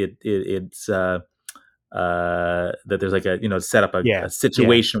it's that there's like set up a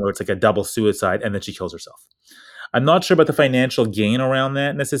situation where it's like a double suicide, and then she kills herself. I'm not sure about the financial gain around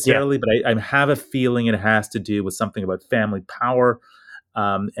that necessarily, but I have a feeling it has to do with something about family power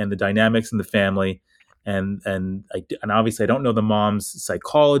and the dynamics in the family, and obviously I don't know the mom's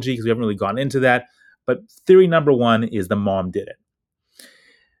psychology because we haven't really gone into that. But theory number one is the mom did it.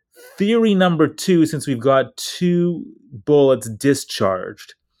 Theory number two, since we've got 2 bullets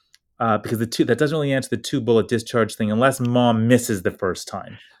discharged, because that doesn't really answer the 2 bullet discharge thing unless mom misses the first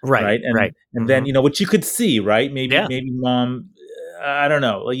time, right? And then which you could see, right? Maybe mom, I don't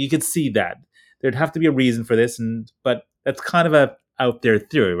know, like you could see that there'd have to be a reason for this, but that's kind of a out there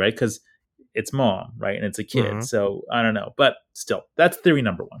theory, right? Because it's mom, right, and it's a kid, so I don't know, but still, that's theory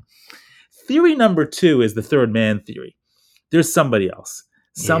number one. Theory number two is the third man theory. There's somebody else.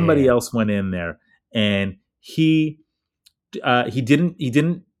 Somebody else went in there, and he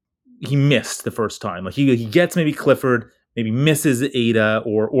missed the first time. Like he gets maybe Clifford, maybe misses Ada,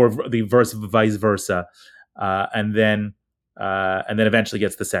 or the vice versa, and then eventually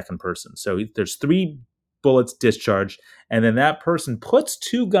gets the second person. So there's 3 bullets discharged, and then that person puts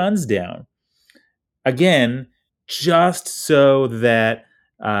 2 guns down again, just so that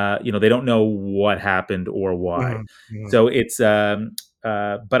they don't know what happened or why. So it's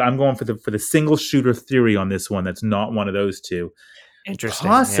but I'm going for the single shooter theory on this one. That's not one of those 2. Interesting.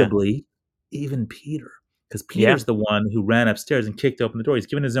 Possibly even Peter, because Peter's the one who ran upstairs and kicked open the door. He's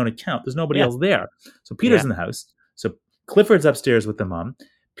given his own account. There's nobody else there. So Peter's in the house. So Clifford's upstairs with the mom.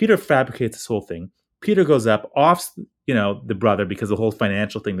 Peter fabricates this whole thing. Peter goes up, offs, the brother because of the whole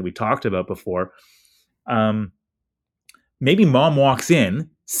financial thing that we talked about before. Maybe mom walks in,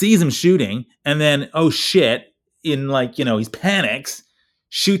 sees him shooting, and then, oh shit, he panics,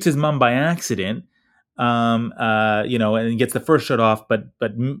 shoots his mom by accident, and gets the first shot off, but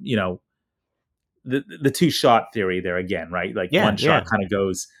the two shot theory there again, right? Like Yeah, one yeah. shot kind of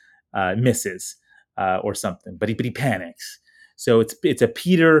goes, misses, or something, but he panics. So it's a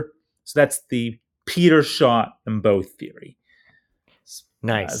Peter. So that's the Peter shot them both theory.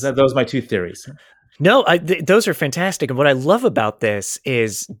 Nice. So those are my two theories. No, those are fantastic. And what I love about this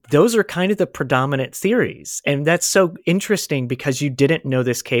is those are kind of the predominant theories. And that's so interesting because you didn't know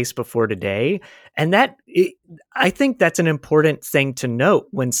this case before today. And I think that's an important thing to note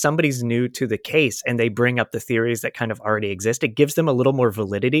when somebody's new to the case and they bring up the theories that kind of already exist. It gives them a little more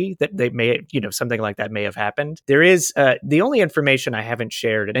validity that they may, something like that may have happened. There is the only information I haven't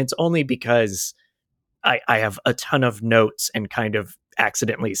shared, and it's only because I have a ton of notes and kind of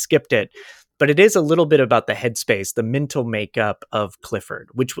accidentally skipped it. But it is a little bit about the headspace, the mental makeup of Clifford,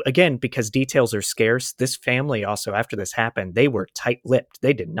 which, again, because details are scarce, this family also, after this happened, they were tight-lipped.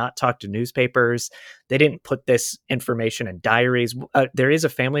 They did not talk to newspapers. They didn't put this information in diaries. There is a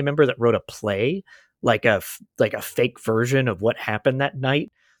family member that wrote a play, like a fake version of what happened that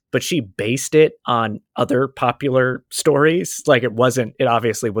night, but she based it on other popular stories. Like it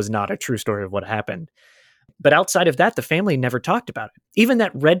obviously was not a true story of what happened. But outside of that, the family never talked about it. Even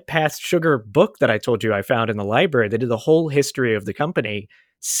that Redpath sugar book that I told you I found in the library, they did the whole history of the company,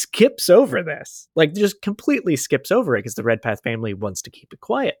 skips over this. Like, just completely skips over it because the Redpath family wants to keep it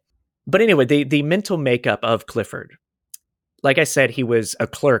quiet. But anyway, the mental makeup of Clifford. Like I said, he was a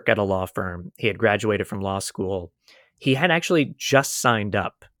clerk at a law firm. He had graduated from law school. He had actually just signed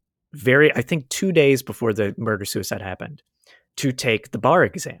up I think 2 days before the murder-suicide happened to take the bar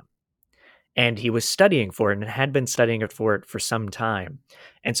exam. And he was studying for it and had been studying for it for some time.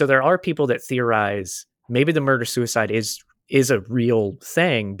 And so there are people that theorize maybe the murder-suicide is a real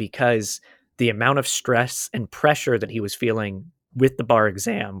thing because the amount of stress and pressure that he was feeling with the bar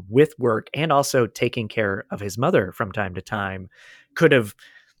exam, with work, and also taking care of his mother from time to time could have,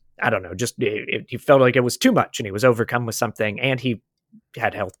 I don't know, just he felt like it was too much and he was overcome with something and he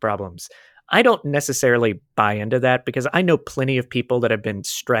had health problems. I don't necessarily buy into that because I know plenty of people that have been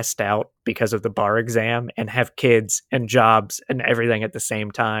stressed out because of the bar exam and have kids and jobs and everything at the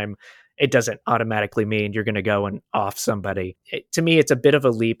same time. It doesn't automatically mean you're going to go and off somebody. To me, it's a bit of a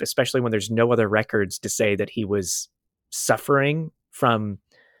leap, especially when there's no other records to say that he was suffering from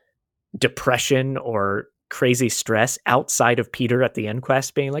depression or crazy stress outside of Peter at the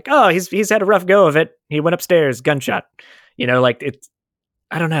inquest being like, oh, he's had a rough go of it. He went upstairs, gunshot.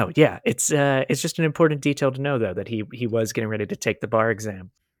 I don't know. Yeah, it's just an important detail to know, though, that he was getting ready to take the bar exam.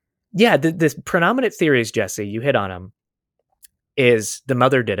 Yeah, the predominant theories, Jesse, you hit on them, is the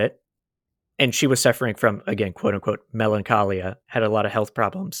mother did it, and she was suffering from, again, quote unquote, melancholia, had a lot of health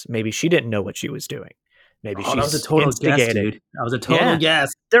problems. Maybe she didn't know what she was doing. Maybe that was a she's total guess, instigated. dude. That was a total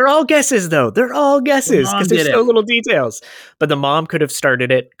guess. They're all guesses, though. They're all guesses because there's so little details. But the mom could have started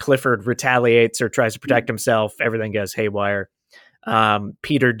it. Clifford retaliates or tries to protect himself. Everything goes haywire.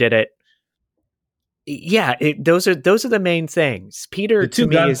 Peter did it. Yeah, those are the main things. Peter, the two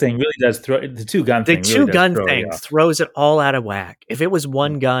gun thing really does throw the two gun thing. The two gun thing throws it all out of whack. If it was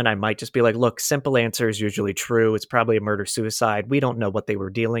one gun, I might just be like, look, simple answer is usually true. It's probably a murder suicide. We don't know what they were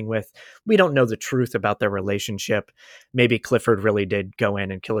dealing with. We don't know the truth about their relationship. Maybe Clifford really did go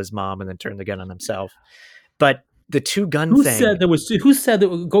in and kill his mom and then turn the gun on himself. But the two gun thing. Who said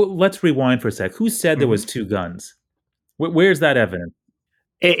that? Go. Let's rewind for a sec. Who said there was two guns? Where's that evidence?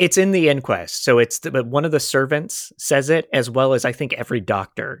 It's in the inquest. So one of the servants says it, as well as I think every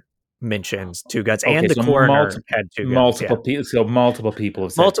doctor mentions two guns, and the coroner had two guns. Multiple people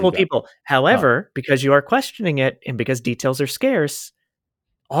have said multiple people. However, because you are questioning it and because details are scarce,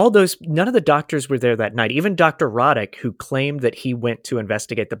 none of the doctors were there that night. Even Dr. Roddick, who claimed that he went to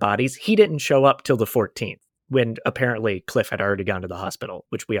investigate the bodies, he didn't show up till the 14th. When apparently Cliff had already gone to the hospital,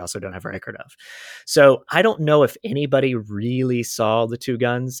 which we also don't have a record of. So I don't know if anybody really saw the two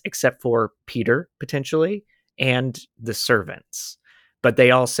guns except for Peter, potentially, and the servants. But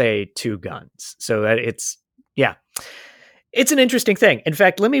they all say two guns. So that it's an interesting thing. In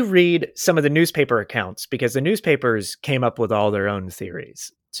fact, let me read some of the newspaper accounts because the newspapers came up with all their own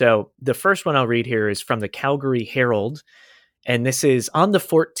theories. So the first one I'll read here is from the Calgary Herald. And this is on the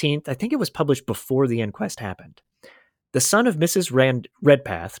 14th. I think it was published before the inquest happened. The son of Mrs.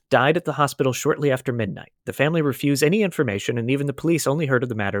 Redpath died at the hospital shortly after midnight. The family refused any information, and even the police only heard of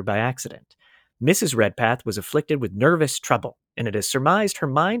the matter by accident. Mrs. Redpath was afflicted with nervous trouble, and it is surmised her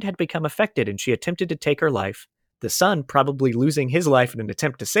mind had become affected and she attempted to take her life, the son probably losing his life in an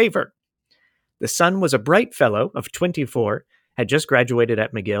attempt to save her. The son was a bright fellow of 24, had just graduated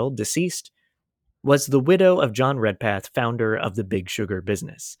at McGill, deceased, was the widow of John Redpath, founder of the Big Sugar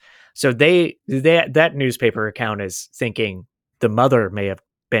business. So that newspaper account is thinking the mother may have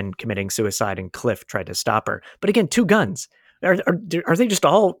been committing suicide and Cliff tried to stop her. But again, 2 guns. Are they just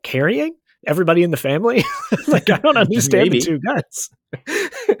all carrying? Everybody in the family? Like, I don't understand the 2 guns.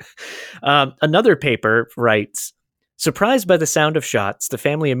 Another paper writes, surprised by the sound of shots, the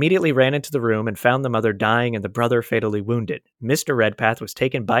family immediately ran into the room and found the mother dying and the brother fatally wounded. Mr. Redpath was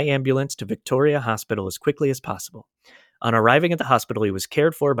taken by ambulance to Victoria Hospital as quickly as possible. On arriving at the hospital, he was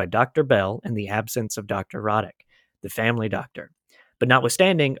cared for by Dr. Bell in the absence of Dr. Roddick, the family doctor. But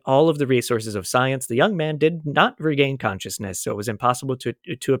notwithstanding all of the resources of science, the young man did not regain consciousness, so it was impossible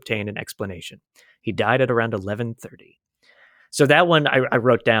to obtain an explanation. He died at around 11:30. So that one I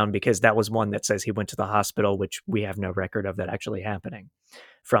wrote down because that was one that says he went to the hospital, which we have no record of that actually happening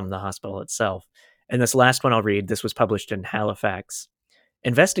from the hospital itself. And this last one I'll read, this was published in Halifax.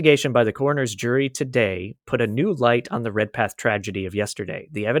 Investigation by the coroner's jury today put a new light on the Redpath tragedy of yesterday.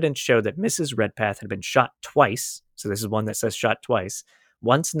 The evidence showed that Mrs. Redpath had been shot twice. So this is one that says shot twice,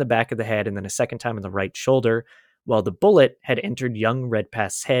 once in the back of the head and then a second time in the right shoulder, while the bullet had entered young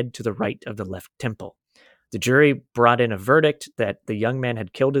Redpath's head to the right of the left temple. The jury brought in a verdict that the young man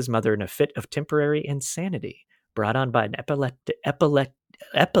had killed his mother in a fit of temporary insanity brought on by an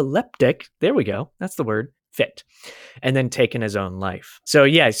epileptic, there we go, that's the word, fit, and then taken his own life. So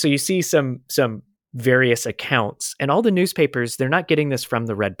so you see some various accounts, and all the newspapers, they're not getting this from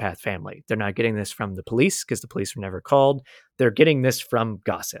the Redpath family. They're not getting this from the police because the police were never called. They're getting this from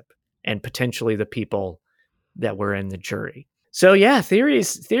gossip and potentially the people that were in the jury. So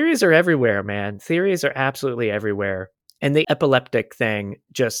theories are everywhere, man. Theories are absolutely everywhere. And the epileptic thing,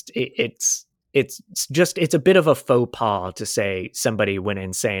 it's a bit of a faux pas to say somebody went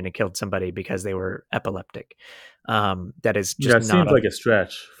insane and killed somebody because they were epileptic. That is just it seems like a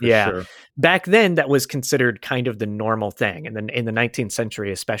stretch for sure. Back then, that was considered kind of the normal thing. And then in the 19th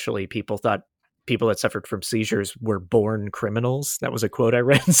century, especially, people thought people that suffered from seizures were born criminals. That was a quote I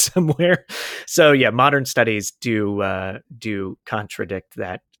read somewhere. So modern studies do contradict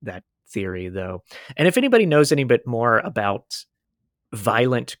that theory, though. And if anybody knows any bit more about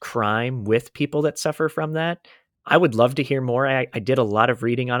violent crime with people that suffer from that, I would love to hear more. I did a lot of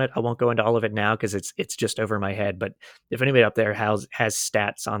reading on it. I won't go into all of it now because it's just over my head. But if anybody out there has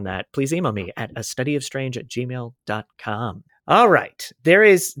stats on that, please email me at astudyofstrange@gmail.com. All right.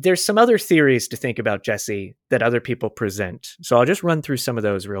 There's some other theories to think about, Jesse, that other people present. So I'll just run through some of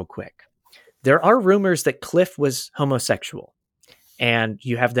those real quick. There are rumors that Cliff was homosexual. And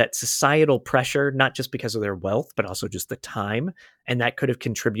you have that societal pressure, not just because of their wealth, but also just the time. And that could have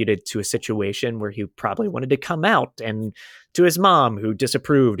contributed to a situation where he probably wanted to come out and to his mom, who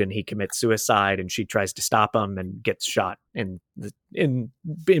disapproved, and he commits suicide and she tries to stop him and gets shot in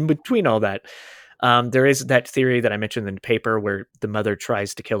between all that. There is that theory that I mentioned in the paper where the mother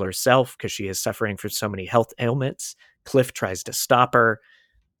tries to kill herself because she is suffering from so many health ailments. Cliff tries to stop her.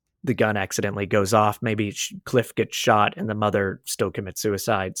 The gun accidentally goes off. Maybe Cliff gets shot and the mother still commits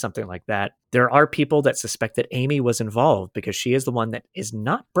suicide, something like that. There are people that suspect that Amy was involved because she is the one that is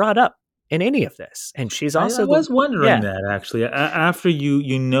not brought up in any of this. And she's also... I was wondering that, actually. After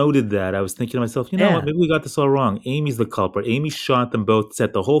you noted that, I was thinking to myself, what, maybe we got this all wrong. Amy's the culprit. Amy shot them both,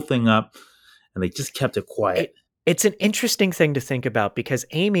 set the whole thing up, and they just kept it quiet. It's an interesting thing to think about because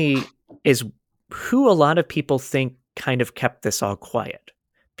Amy is who a lot of people think kind of kept this all quiet.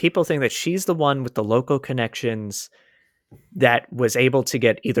 People think that she's the one with the local connections that was able to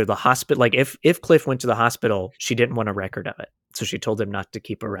get either the hospital, like if Cliff went to the hospital, she didn't want a record of it. So she told him not to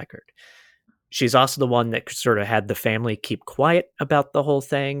keep a record. She's also the one that sort of had the family keep quiet about the whole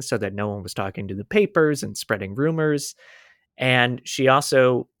thing so that no one was talking to the papers and spreading rumors. And she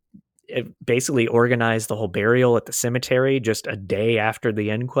also basically organized the whole burial at the cemetery just a day after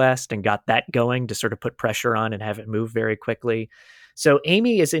the inquest and got that going to sort of put pressure on and have it move very quickly. So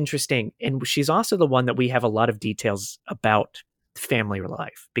Amy is interesting, and she's also the one that we have a lot of details about family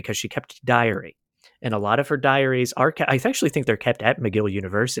life because she kept a diary, and a lot of her diaries are I actually think they're kept at McGill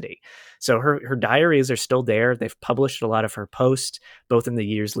University. So her diaries are still there. They've published a lot of her posts, both in the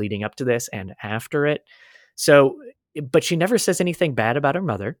years leading up to this and after it. So, but she never says anything bad about her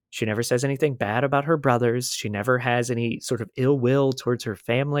mother. She never says anything bad about her brothers. She never has any sort of ill will towards her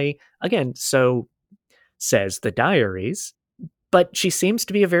family. Again, so says the diaries. but she seems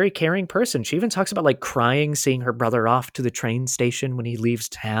to be a very caring person. She even talks about like crying, seeing her brother off to the train station when he leaves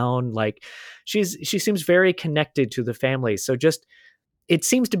town. Like she seems very connected to the family. So just, it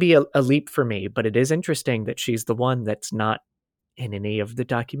seems to be a leap for me, but it is interesting that she's the one that's not in any of the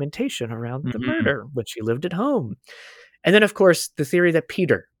documentation around the Mhm. murder when she lived at home. And then, of course, the theory that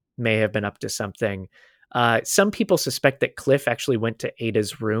Peter may have been up to something. Some people suspect that Cliff actually went to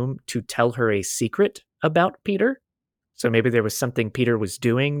Ada's room to tell her a secret about Peter. So maybe there was something Peter was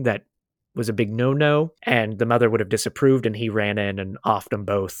doing that was a big no-no, and the mother would have disapproved, and he ran in and offed them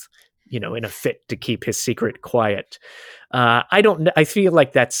both, in a fit to keep his secret quiet. I don't. I feel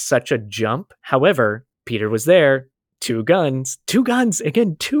like that's such a jump. However, Peter was there. Two guns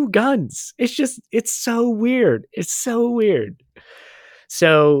again. Two guns. It's so weird. It's so weird.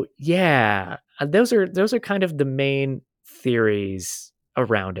 So yeah, those are kind of the main theories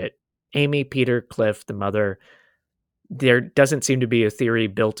around it. Amy, Peter, Cliff, the mother. There doesn't seem to be a theory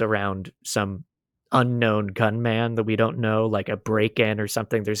built around some unknown gunman that we don't know, like a break-in or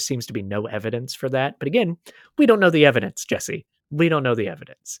something. There seems to be no evidence for that. But again, we don't know the evidence, Jesse. We don't know the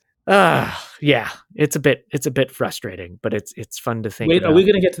evidence. Yeah, it's a bit frustrating, but it's fun to think Wait, are we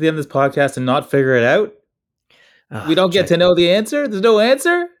about. going to get to the end of this podcast and not figure it out? We don't get to Jesse, know the answer? There's no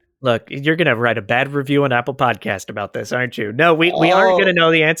answer? look, you're gonna write a bad review on Apple Podcast about this, aren't you? No, we aren't Oh, gonna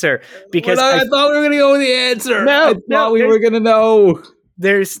know the answer well, because I thought we were going to go with the answer. I no, thought we were going to know.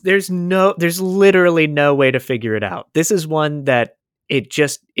 there's literally no way to figure it out. This is one that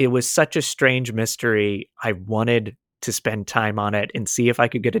it was such a strange mystery. I wanted to spend time on it and see if I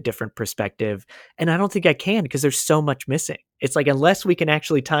could get a different perspective. And I don't think I can because there's so much missing. It's like, unless we can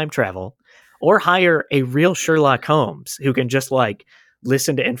actually time travel or hire a real Sherlock Holmes who can just like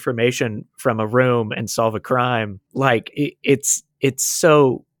listen to information from a room and solve a crime, like it's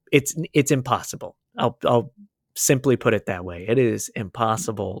impossible. I'll simply put it that way. It is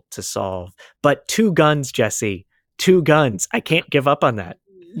impossible to solve. But two guns, Jesse, two guns. I can't give up on that.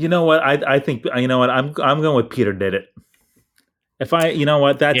 You know what? I think you know what? I'm going with Peter did it. If I, you know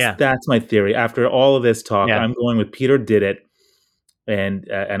what? Yeah. That's my theory. After all of this talk, Yeah. I'm going with Peter did it, and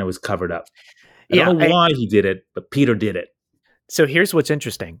it was covered up. I don't Yeah. know why he did it, but Peter did it. So here's what's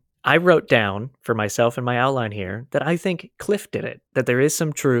interesting. I wrote down for myself in my outline here that I think Cliff did it, that there is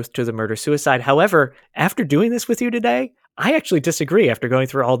some truth to the murder suicide. However, after doing this with you today, I actually disagree after going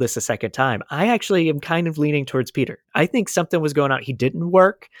through all this a second time. I actually am kind of leaning towards Peter. I think something was going on. He didn't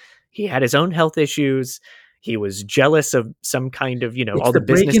work. He had his own health issues. He was jealous of some kind of, It's all the the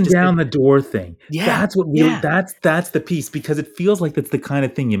business breaking decisions. down the door thing. Yeah. That's what really Yeah. that's the piece because it feels like that's the kind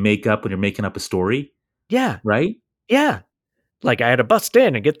of thing you make up when you're making up a story, Yeah. right? Yeah. Like I had to bust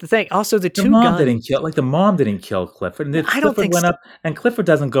in and get the thing. Also, the The two mom guns. didn't kill, like the mom didn't kill Clifford. And if I don't Clifford think went so. up, and Clifford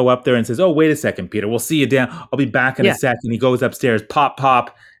doesn't go up there and says, "Oh, wait a second, Peter, we'll see you down. I'll be back in a Yeah. second." He goes upstairs, pop,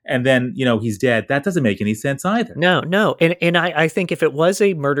 pop, and then he's dead. That doesn't make any sense either. No. And I think if it was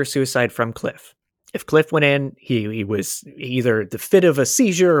a murder suicide from Cliff, if Cliff went in, he was either the fit of a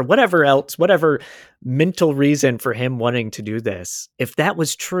seizure or whatever else, whatever mental reason for him wanting to do this. If that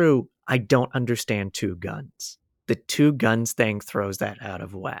was true, I don't understand two guns. The two guns thing throws that out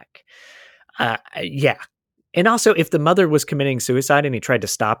of whack. Yeah. And also, if the mother was committing suicide and he tried to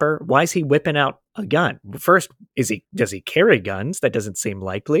stop her, why is he whipping out a gun? First, does he carry guns? That doesn't seem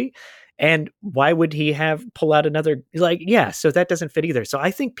likely. And why would he pull out another? Like, yeah, so that doesn't fit either. So I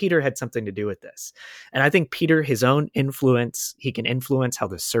think Peter had something to do with this. And I think Peter, his own influence, he can influence how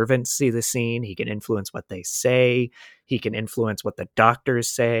the servants see the scene. He can influence what they say. He can influence what the doctors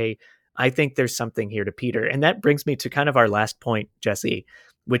say. I think there's something here to Peter. And that brings me to kind of our last point, Jesse,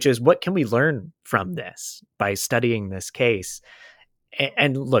 which is what can we learn from this by studying this case?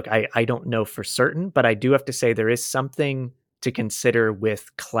 And look, I don't know for certain, but I do have to say there is something to consider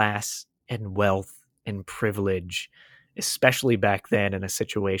with class and wealth and privilege, especially back then in a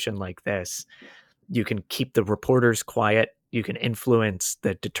situation like this. You can keep the reporters quiet. You can influence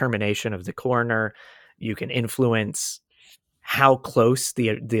the determination of the coroner. You can influence how close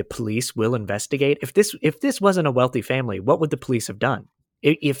the police will investigate. If this wasn't a wealthy family, what would the police have done?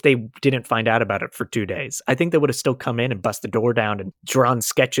 If they didn't find out about it for 2 days, I think they would have still come in and bust the door down and drawn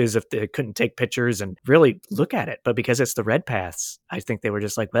sketches if they couldn't take pictures and really look at it. But because it's the Redpaths, I think they were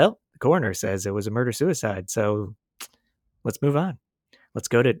just like, well, the coroner says it was a murder-suicide, so let's move on. Let's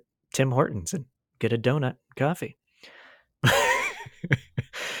go to Tim Hortons and get a donut and coffee.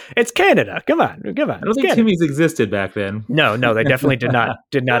 It's Canada. Come on. I don't It's think Canada. Timmy's existed back then. No, they definitely did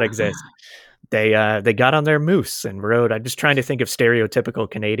not exist. They got on their moose and rode. I'm just trying to think of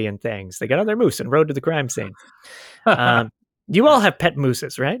stereotypical Canadian things. They got on their moose and rode to the crime scene. You all have pet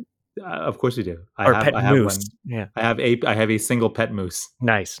mooses, right? Of course we do. Or pet I have moose. one. Yeah. I have a single pet moose.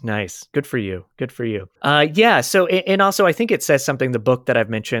 Nice, nice. Good for you. Good for you. Yeah. So, and also, I think it says something. The book that I've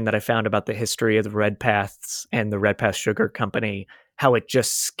mentioned that I found about the history of the Redpaths and the Redpath Sugar Company, how it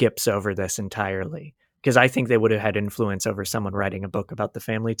just skips over this entirely. Because I think they would have had influence over someone writing a book about the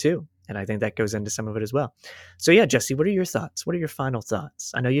family too, and I think that goes into some of it as well. So, yeah, Jesse, what are your thoughts? What are your final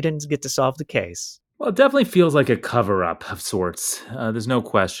thoughts? I know you didn't get to solve the case. Well, it definitely feels like a cover up of sorts. There's no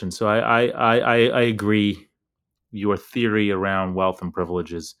question. So I agree. Your theory around wealth and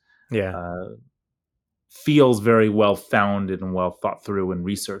privileges Yeah, uh, feels very well founded and well thought through and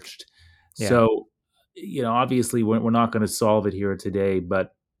researched. yeah, So, obviously we're not going to solve it here today,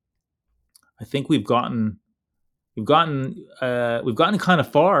 but I think we've gotten kind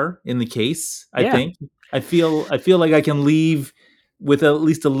of far in the case. I yeah, think I feel like I can leave with at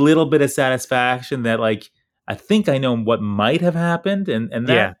least a little bit of satisfaction that like I think I know what might have happened, and yeah,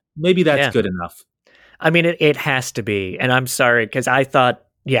 that maybe that's yeah. good enough. I mean, it has to be, and I'm sorry because I thought,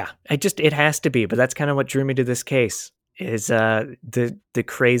 yeah, it has to be. But that's kind of what drew me to this case is the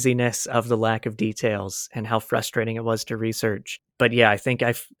craziness of the lack of details and how frustrating it was to research. But yeah, I think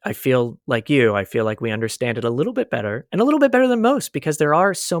I feel like you. I feel like we understand it a little bit better and a little bit better than most because there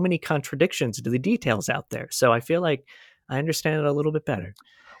are so many contradictions to the details out there. So I feel like I understand it a little bit better.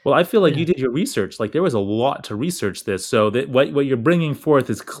 Well, I feel like Yeah. you did your research. Like there was a lot to research this. So that what you're bringing forth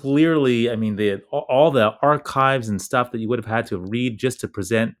is clearly, I mean, the all the archives and stuff that you would have had to read just to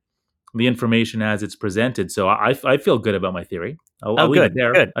present the information as it's presented. So I feel good about my theory. Oh, I'll leave it good,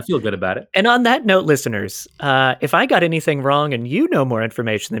 there. good. I feel good about it. And on that note, listeners, if I got anything wrong and you know more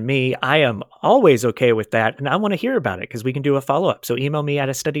information than me, I am always okay with that. And I want to hear about it because we can do a follow up. So email me at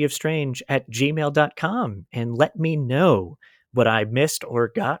astudyofstrange@gmail.com and let me know what I missed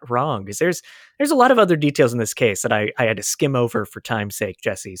or got wrong. Because there's a lot of other details in this case that I had to skim over for time's sake,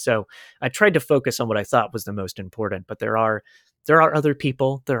 Jesse. So I tried to focus on what I thought was the most important, but there are other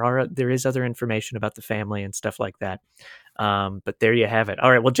people. There is other information about the family and stuff like that. But there you have it.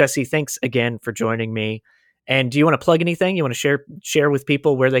 All right. Well, Jesse, thanks again for joining me. And do you want to plug anything? You want to share with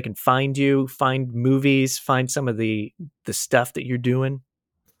people where they can find you, find movies, find some of the stuff that you're doing?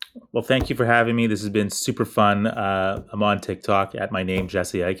 Well, thank you for having me. This has been super fun. I'm on TikTok at my name,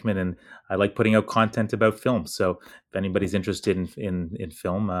 Jesse Eichmann, and I like putting out content about film. So if anybody's interested in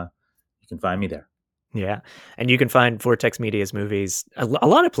film, you can find me there. Yeah. And you can find Vortex Media's movies a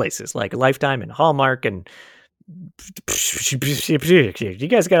lot of places like Lifetime and Hallmark and you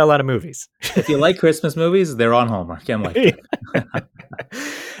guys got a lot of movies. If you like Christmas movies, they're on Hallmark and Lifetime.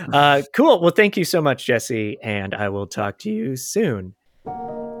 Cool. Well, thank you so much, Jesse, and I will talk to you soon.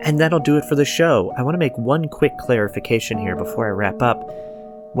 And that'll do it for the show. I want to make one quick clarification here before I wrap up.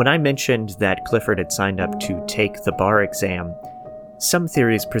 When I mentioned that Clifford had signed up to take the bar exam, some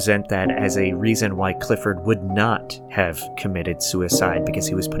theories present that as a reason why Clifford would not have committed suicide because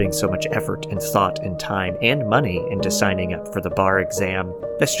he was putting so much effort and thought and time and money into signing up for the bar exam.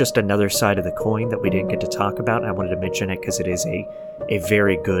 That's just another side of the coin that we didn't get to talk about. I wanted to mention it because it is a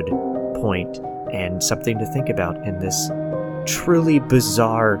very good point and something to think about in this truly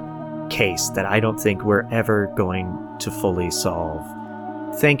bizarre case that I don't think we're ever going to fully solve.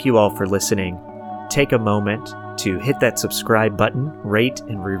 Thank you all for listening. Take a moment to hit that subscribe button, rate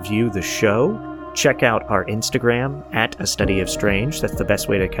and review the show. Check out our Instagram at A Study of Strange. That's the best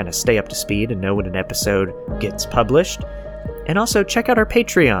way to kind of stay up to speed and know when an episode gets published. And also check out our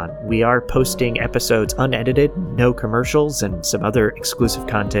Patreon. We are posting episodes unedited, no commercials, and some other exclusive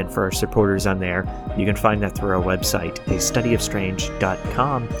content for our supporters on there. You can find that through our website,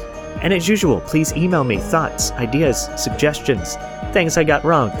 astudyofstrange.com. And as usual, please email me thoughts, ideas, suggestions, things I got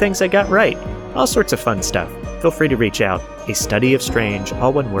wrong, things I got right, all sorts of fun stuff. Feel free to reach out, astudyofstrange,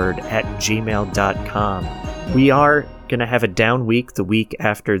 all one word, @gmail.com. We are going to have a down week the week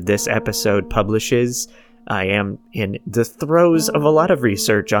after this episode publishes. I am in the throes of a lot of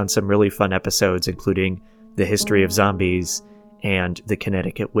research on some really fun episodes, including the history of zombies and the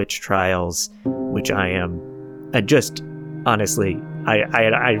Connecticut witch trials, which I am just honestly,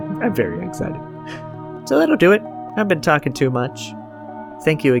 I'm very excited. So that'll do it. I've been talking too much.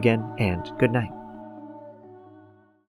 Thank you again, and good night.